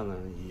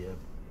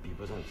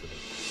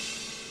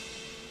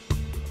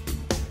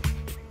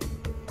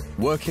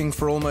 Working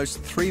for almost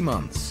 3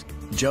 months,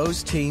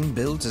 Zhou's team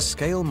builds a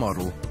scale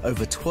model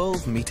over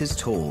 12 meters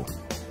tall,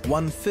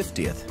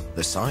 1/50th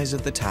the size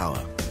of the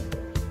tower.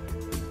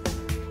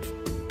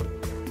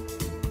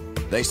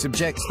 They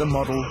subject the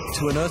model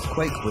to an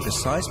earthquake with a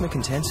seismic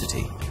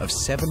intensity of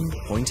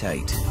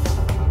 7.8.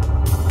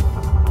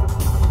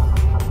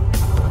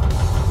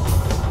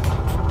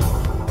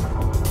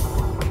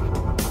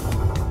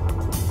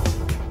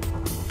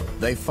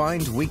 They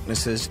find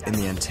weaknesses in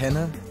the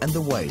antenna and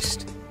the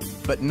waist,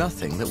 but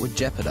nothing that would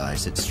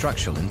jeopardize its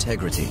structural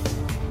integrity.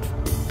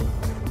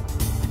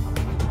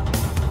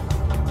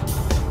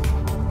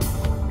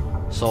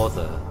 So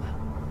the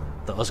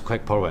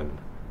earthquake problem,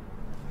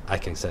 I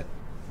can say,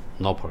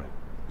 no problem.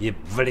 If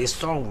very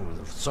strong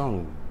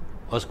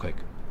earthquake,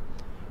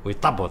 with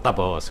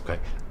double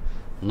earthquake,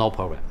 no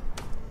problem.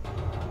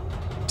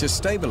 To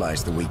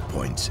stabilize the weak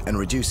points and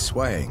reduce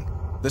swaying,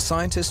 the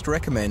scientists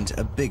recommend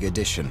a big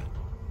addition: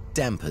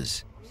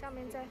 dampers.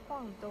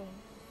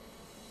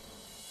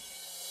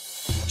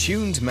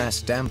 Tuned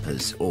mass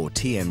dampers, or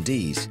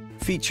TMDs,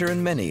 feature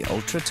in many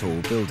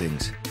ultra-tall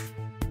buildings.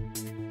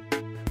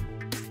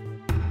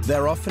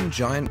 They're often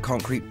giant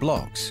concrete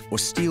blocks or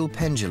steel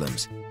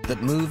pendulums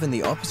that move in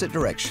the opposite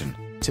direction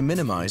to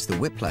minimize the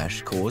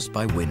whiplash caused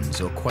by winds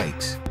or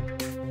quakes.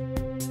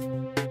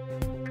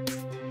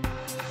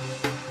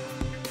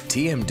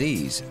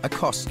 TMDs are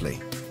costly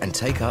and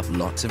take up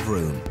lots of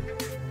room.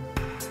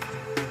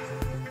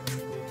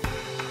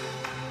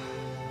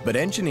 But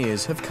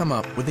engineers have come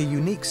up with a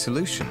unique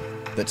solution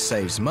that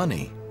saves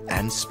money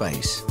and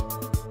space.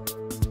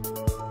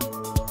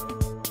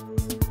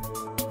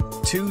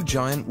 2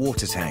 giant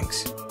water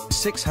tanks,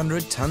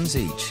 600 tons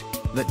each,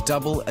 that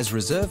double as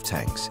reserve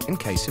tanks in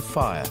case of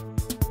fire.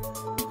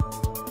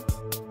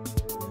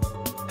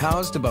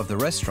 Housed above the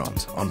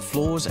restaurant on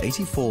floors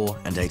 84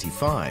 and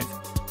 85,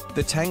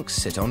 the tanks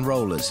sit on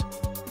rollers,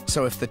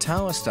 so if the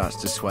tower starts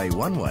to sway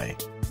one way,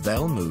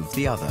 they'll move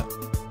the other.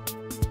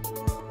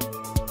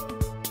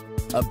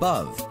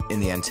 Above, in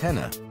the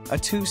antenna, are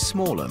 2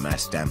 smaller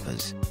mass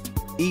dampers,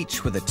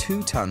 each with a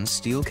 2-ton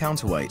steel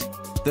counterweight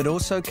that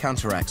also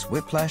counteracts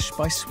whiplash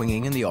by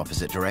swinging in the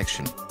opposite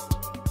direction.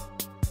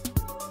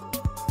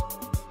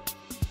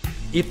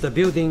 If the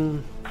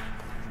building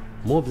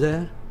move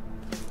there,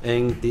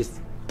 and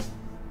this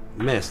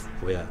mass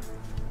will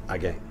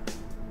again,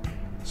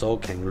 so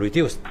can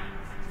reduce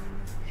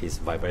his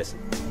vibration.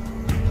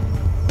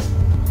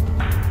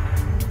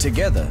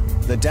 Together,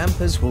 the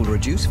dampers will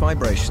reduce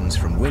vibrations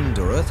from wind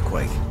or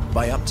earthquake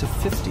by up to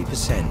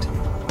 50%.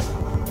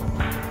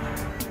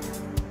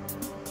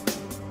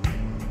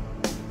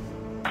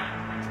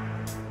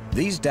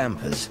 These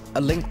dampers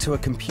are linked to a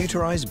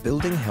computerized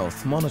building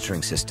health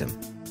monitoring system,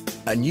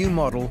 a new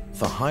model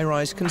for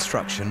high-rise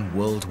construction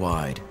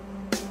worldwide.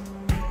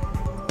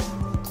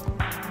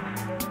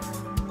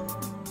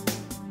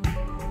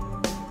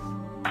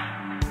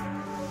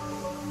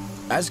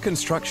 As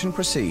construction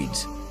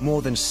proceeds,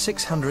 more than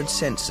 600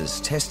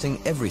 sensors testing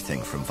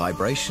everything from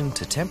vibration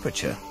to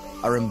temperature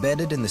are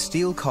embedded in the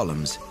steel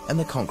columns and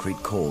the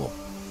concrete core.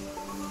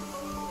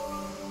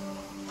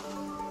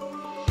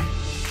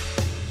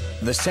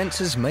 The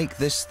sensors make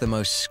this the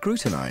most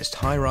scrutinized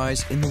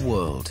high-rise in the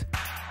world.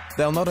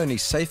 They'll not only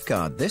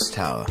safeguard this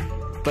tower,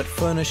 but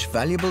furnish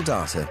valuable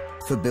data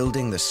for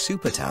building the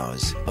super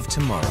towers of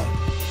tomorrow.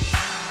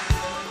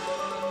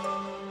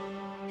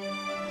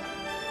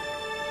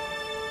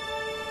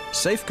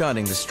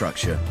 Safeguarding the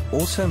structure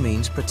also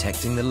means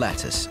protecting the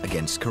lattice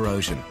against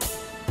corrosion.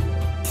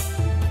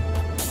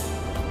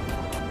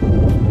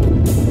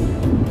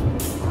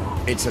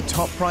 It's a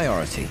top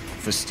priority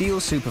for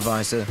steel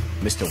supervisor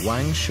Mr.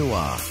 Wang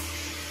Shua.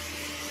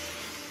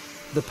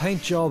 The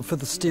paint job for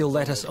the steel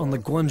lattice on the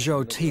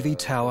Guangzhou TV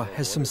tower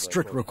has some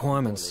strict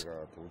requirements.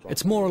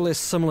 It's more or less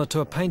similar to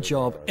a paint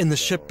job in the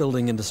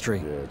shipbuilding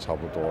industry.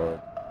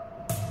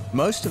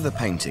 Most of the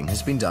painting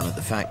has been done at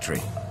the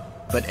factory,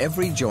 but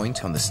every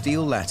joint on the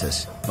steel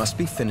lattice must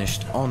be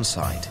finished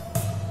on-site.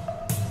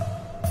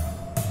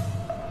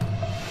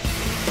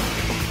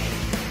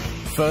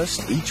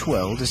 First, each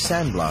weld is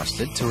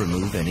sandblasted to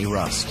remove any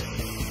rust.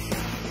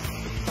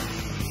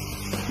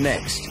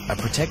 Next, a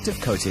protective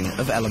coating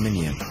of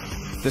aluminium,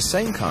 the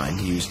same kind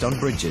used on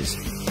bridges.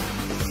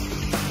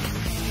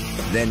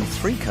 Then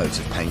 3 coats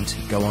of paint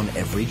go on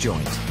every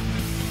joint.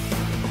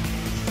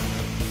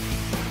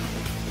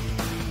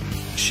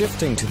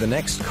 Shifting to the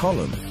next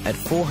column at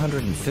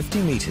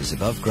 450 meters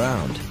above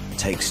ground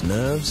takes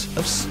nerves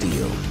of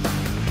steel.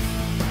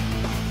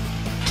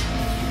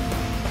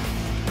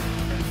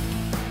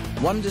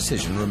 One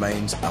decision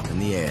remains up in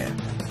the air: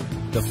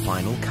 the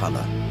final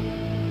color.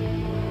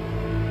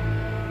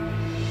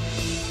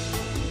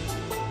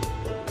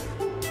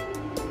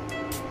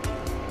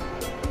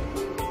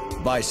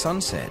 By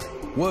sunset,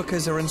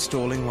 workers are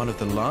installing one of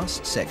the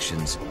last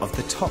sections of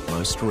the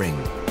topmost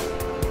ring.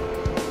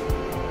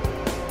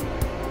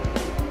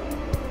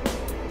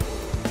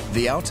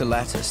 The outer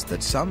lattice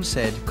that some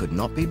said could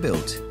not be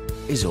built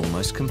is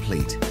almost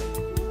complete.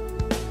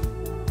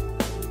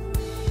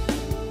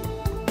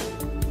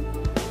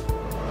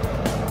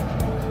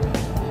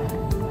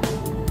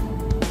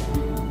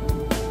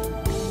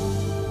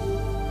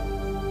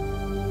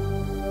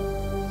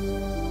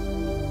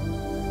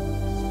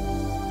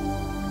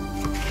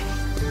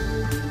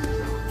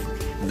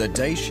 The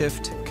day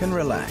shift can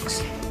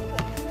relax.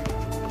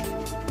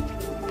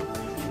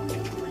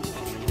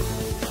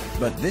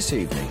 But this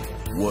evening,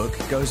 work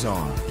goes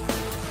on.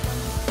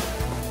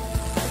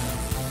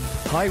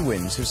 High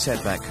winds have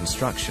set back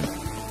construction.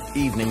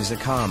 Evenings are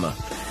calmer,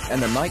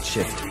 and the night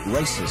shift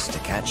races to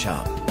catch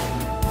up.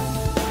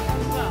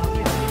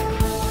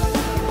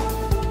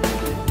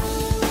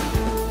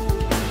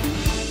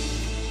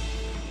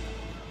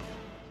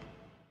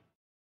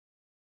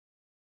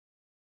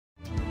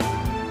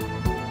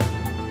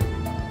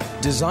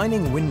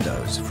 Designing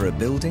windows for a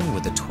building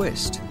with a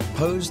twist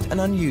posed an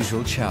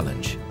unusual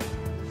challenge.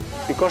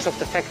 Because of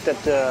the fact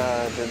that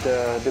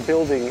the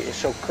building is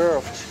so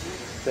curved,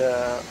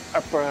 the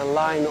upper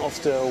line of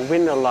the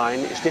window line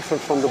is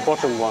different from the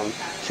bottom one.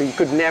 So you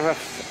could never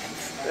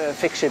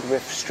fix it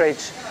with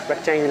straight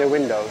rectangular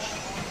windows.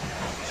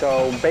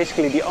 So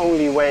basically the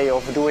only way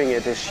of doing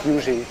it is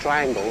using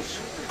triangles,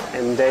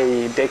 and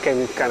they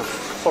can kind of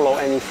follow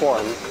any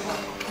form.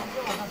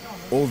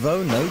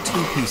 Although no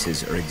two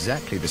pieces are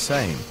exactly the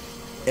same,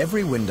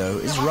 every window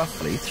is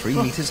roughly 3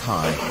 meters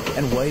high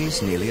and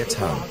weighs nearly a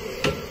ton.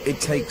 It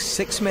takes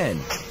 6 men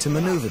to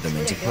maneuver them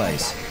into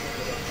place.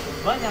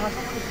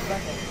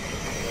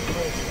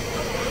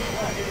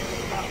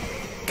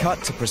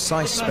 Cut to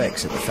precise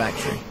specs at the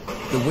factory,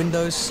 the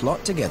windows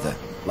slot together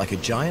like a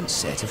giant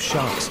set of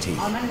shark's teeth.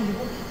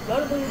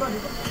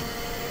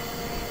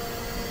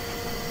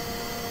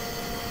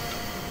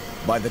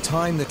 By the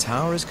time the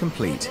tower is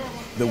complete,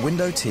 the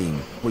window team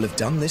will have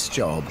done this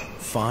job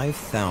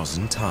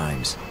 5,000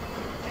 times.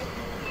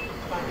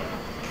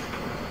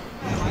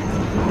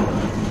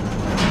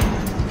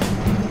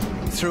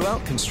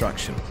 Throughout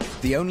construction,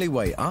 the only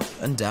way up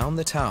and down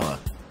the tower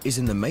is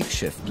in the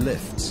makeshift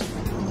lifts.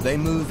 They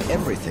move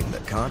everything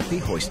that can't be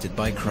hoisted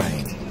by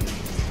crane.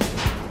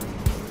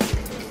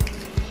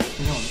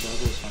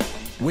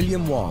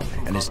 William Wong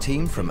and his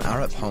team from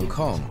Arup, Hong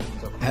Kong,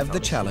 have the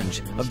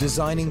challenge of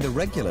designing the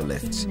regular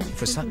lifts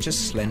for such a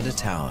slender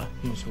tower.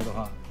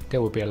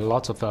 There will be a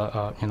lot of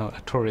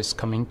tourists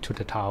coming to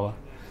the tower.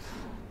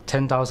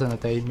 10,000 a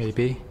day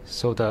maybe,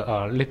 so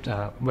the lift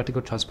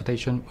vertical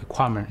transportation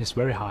requirement is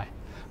very high.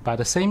 But at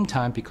the same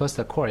time, because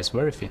the core is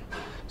very thin,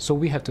 so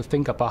we have to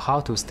think about how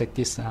to stick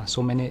this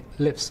so many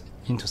lifts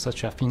into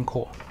such a thin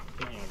core.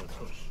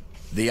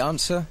 The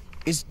answer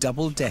is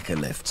double-decker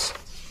lifts.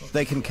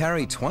 They can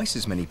carry twice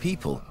as many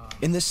people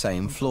in the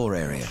same floor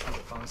area.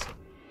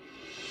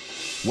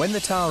 When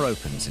the tower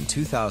opens in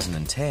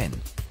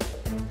 2010,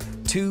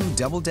 2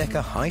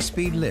 double-decker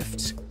high-speed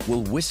lifts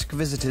will whisk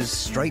visitors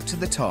straight to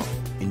the top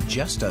in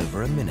just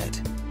over a minute.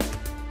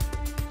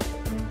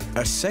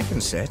 A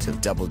second set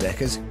of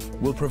double-deckers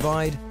will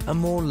provide a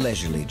more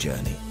leisurely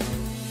journey.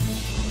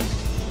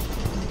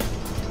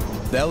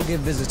 They'll give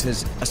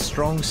visitors a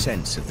strong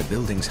sense of the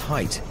building's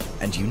height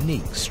and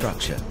unique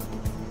structure.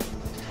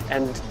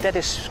 And that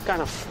is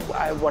kind of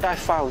what I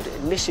found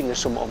missing in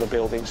some other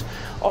buildings.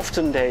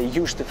 Often they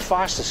use the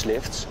fastest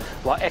lifts,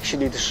 while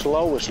actually the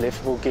slowest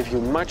lift will give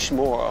you much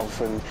more of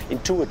an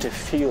intuitive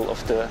feel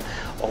of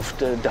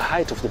the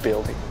height of the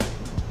building.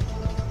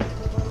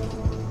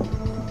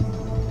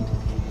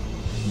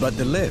 But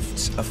the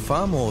lifts are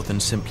far more than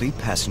simply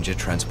passenger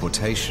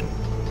transportation.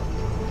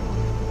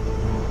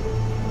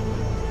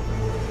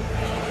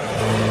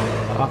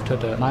 After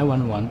the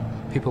 911,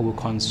 people were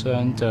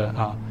concerned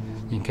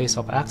in case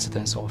of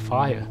accidents or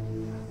fire,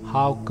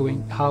 how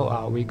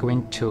are we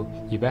going to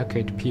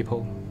evacuate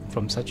people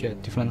from such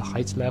different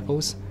height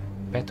levels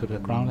back to the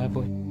ground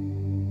level?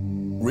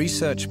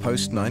 Research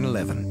post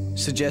 9/11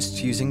 suggests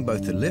using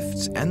both the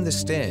lifts and the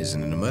stairs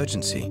in an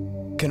emergency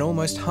can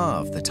almost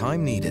halve the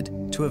time needed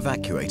to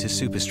evacuate a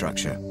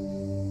superstructure.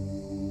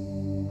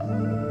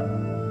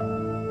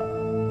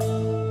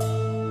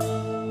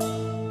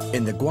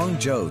 In the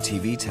Guangzhou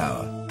TV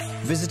tower,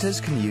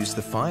 visitors can use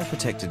the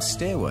fire-protected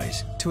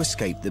stairways to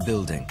escape the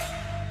building.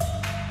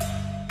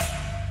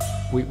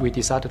 We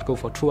decided to go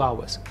for 2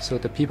 hours, so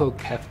the people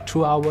have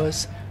 2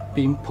 hours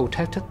being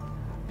protected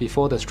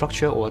before the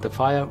structure or the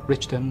fire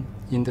reach them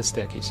in the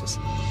staircases.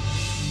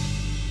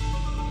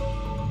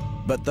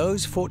 But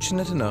those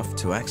fortunate enough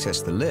to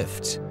access the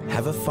lifts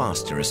have a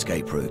faster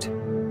escape route.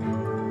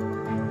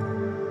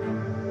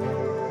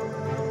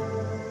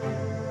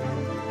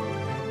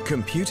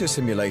 Computer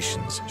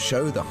simulations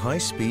show the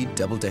high-speed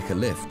double-decker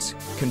lifts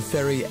can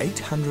ferry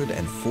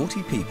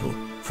 840 people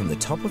from the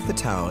top of the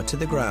tower to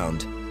the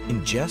ground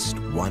in just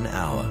 1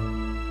 hour.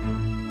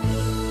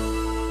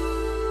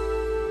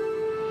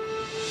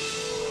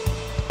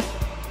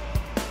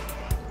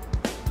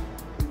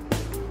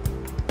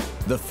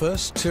 The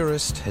first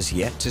tourist has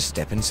yet to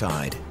step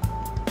inside.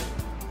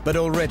 But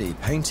already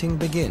painting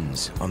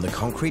begins on the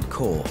concrete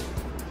core,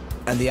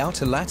 and the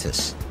outer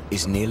lattice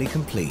is nearly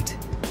complete.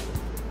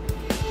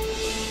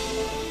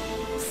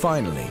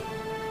 Finally,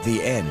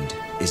 the end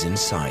is in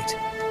sight.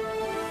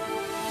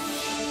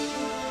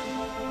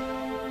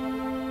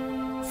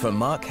 For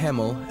Mark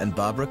Hemmel and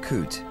Barbara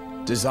Coote,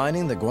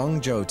 designing the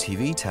Guangzhou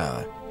TV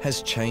tower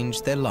has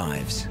changed their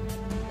lives.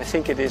 I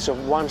think it is a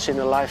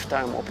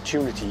once-in-a-lifetime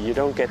opportunity. You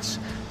don't get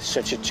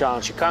such a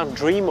chance. You can't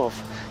dream of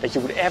that you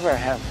would ever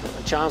have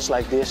a chance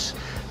like this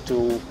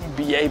to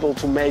be able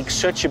to make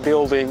such a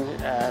building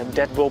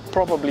that will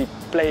probably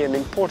play an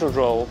important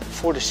role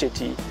for the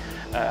city.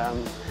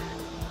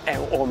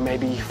 Or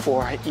maybe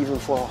even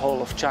for a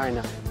whole of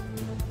China.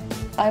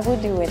 I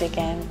would do it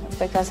again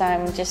because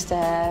I'm just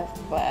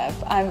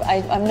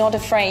I'm not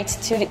afraid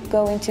to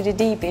go into the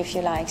deep, if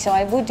you like. So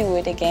I would do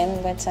it again,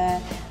 but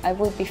I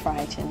would be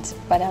frightened.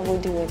 But I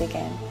would do it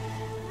again.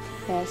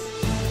 Yes.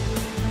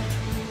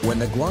 When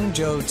the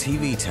Guangzhou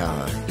TV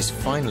tower is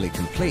finally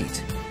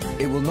complete,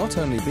 it will not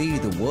only be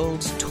the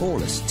world's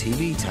tallest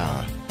TV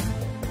tower,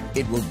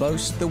 it will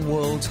boast the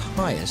world's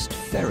highest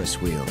Ferris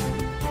wheel.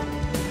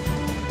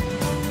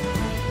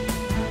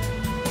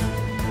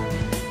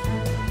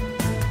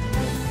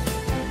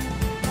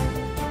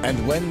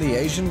 And when the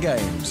Asian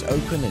Games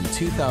open in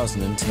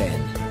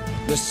 2010,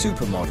 the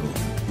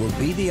supermodel will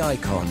be the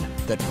icon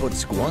that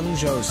puts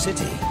Guangzhou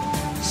City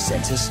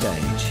center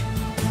stage.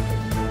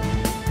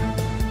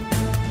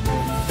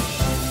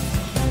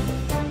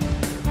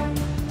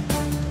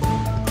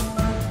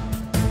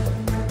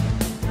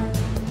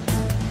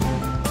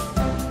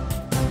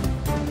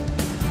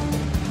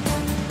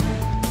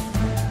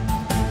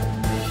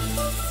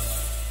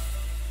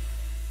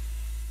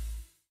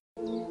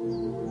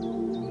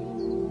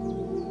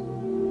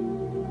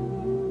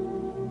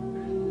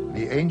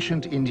 The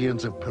ancient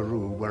Indians of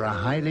Peru were a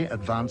highly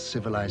advanced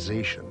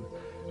civilization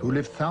who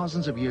lived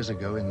thousands of years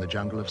ago in the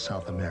jungle of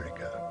South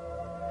America.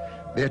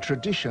 Their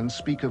traditions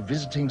speak of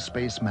visiting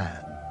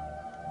spaceman.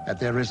 At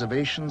their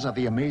reservations are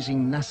the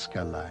amazing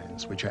Nazca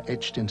lines, which are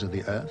etched into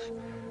the earth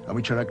and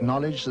which are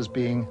acknowledged as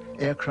being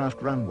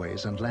aircraft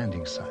runways and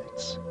landing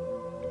sites.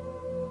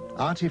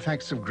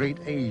 Artifacts of great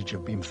age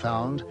have been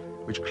found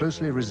which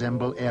closely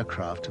resemble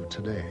aircraft of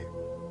today.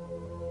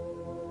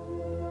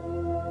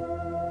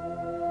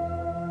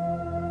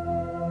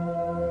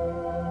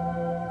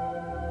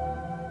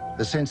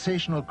 The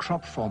sensational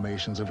crop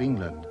formations of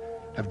England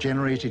have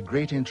generated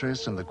great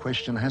interest, and the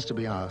question has to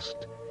be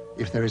asked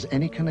if there is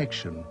any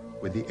connection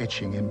with the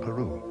etching in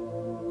Peru.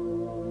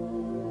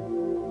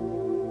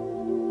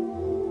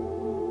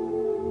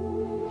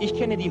 Ich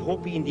kenne die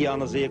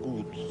Hopi-Indianer sehr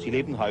gut. Sie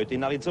leben heute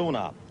in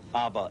Arizona.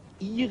 Aber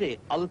ihre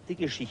alte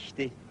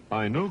Geschichte.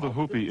 I know the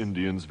Hopi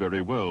Indians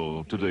very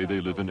well. Today they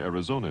live in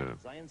Arizona.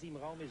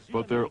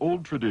 But their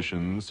old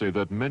traditions say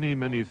that many,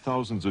 many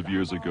thousands of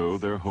years ago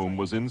their home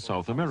was in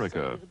South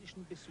America,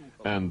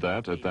 and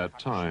that at that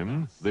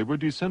time they were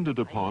descended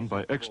upon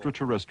by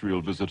extraterrestrial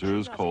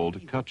visitors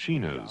called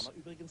Kachinas.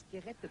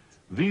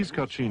 These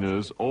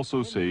Kachinas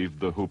also saved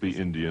the Hopi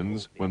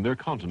Indians when their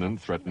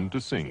continent threatened to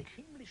sink.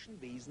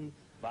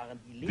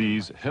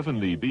 These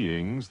heavenly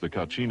beings, the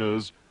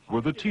Kachinas,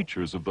 were the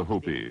teachers of the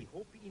Hopi.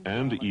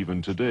 And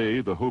even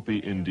today, the Hopi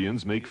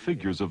Indians make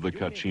figures of the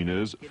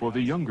Kachinas for the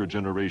younger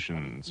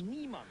generations,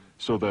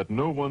 so that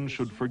no one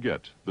should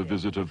forget the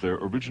visit of their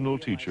original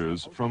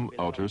teachers from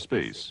outer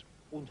space.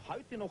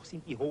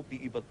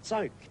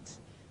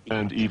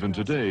 And even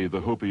today,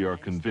 the Hopi are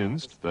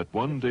convinced that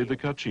one day the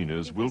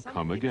Kachinas will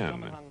come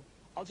again.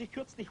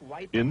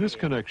 In this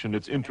connection,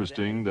 it's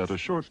interesting that a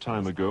short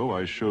time ago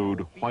I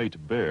showed White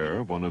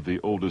Bear, one of the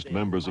oldest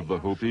members of the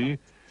Hopi,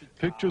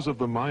 pictures of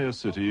the Maya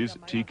cities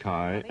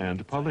Tikal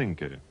and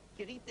Palenque.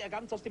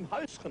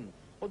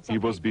 He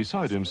was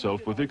beside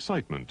himself with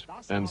excitement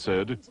and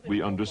said,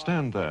 "We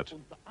understand that.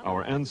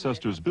 Our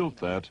ancestors built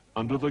that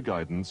under the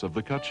guidance of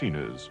the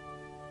Kachinas."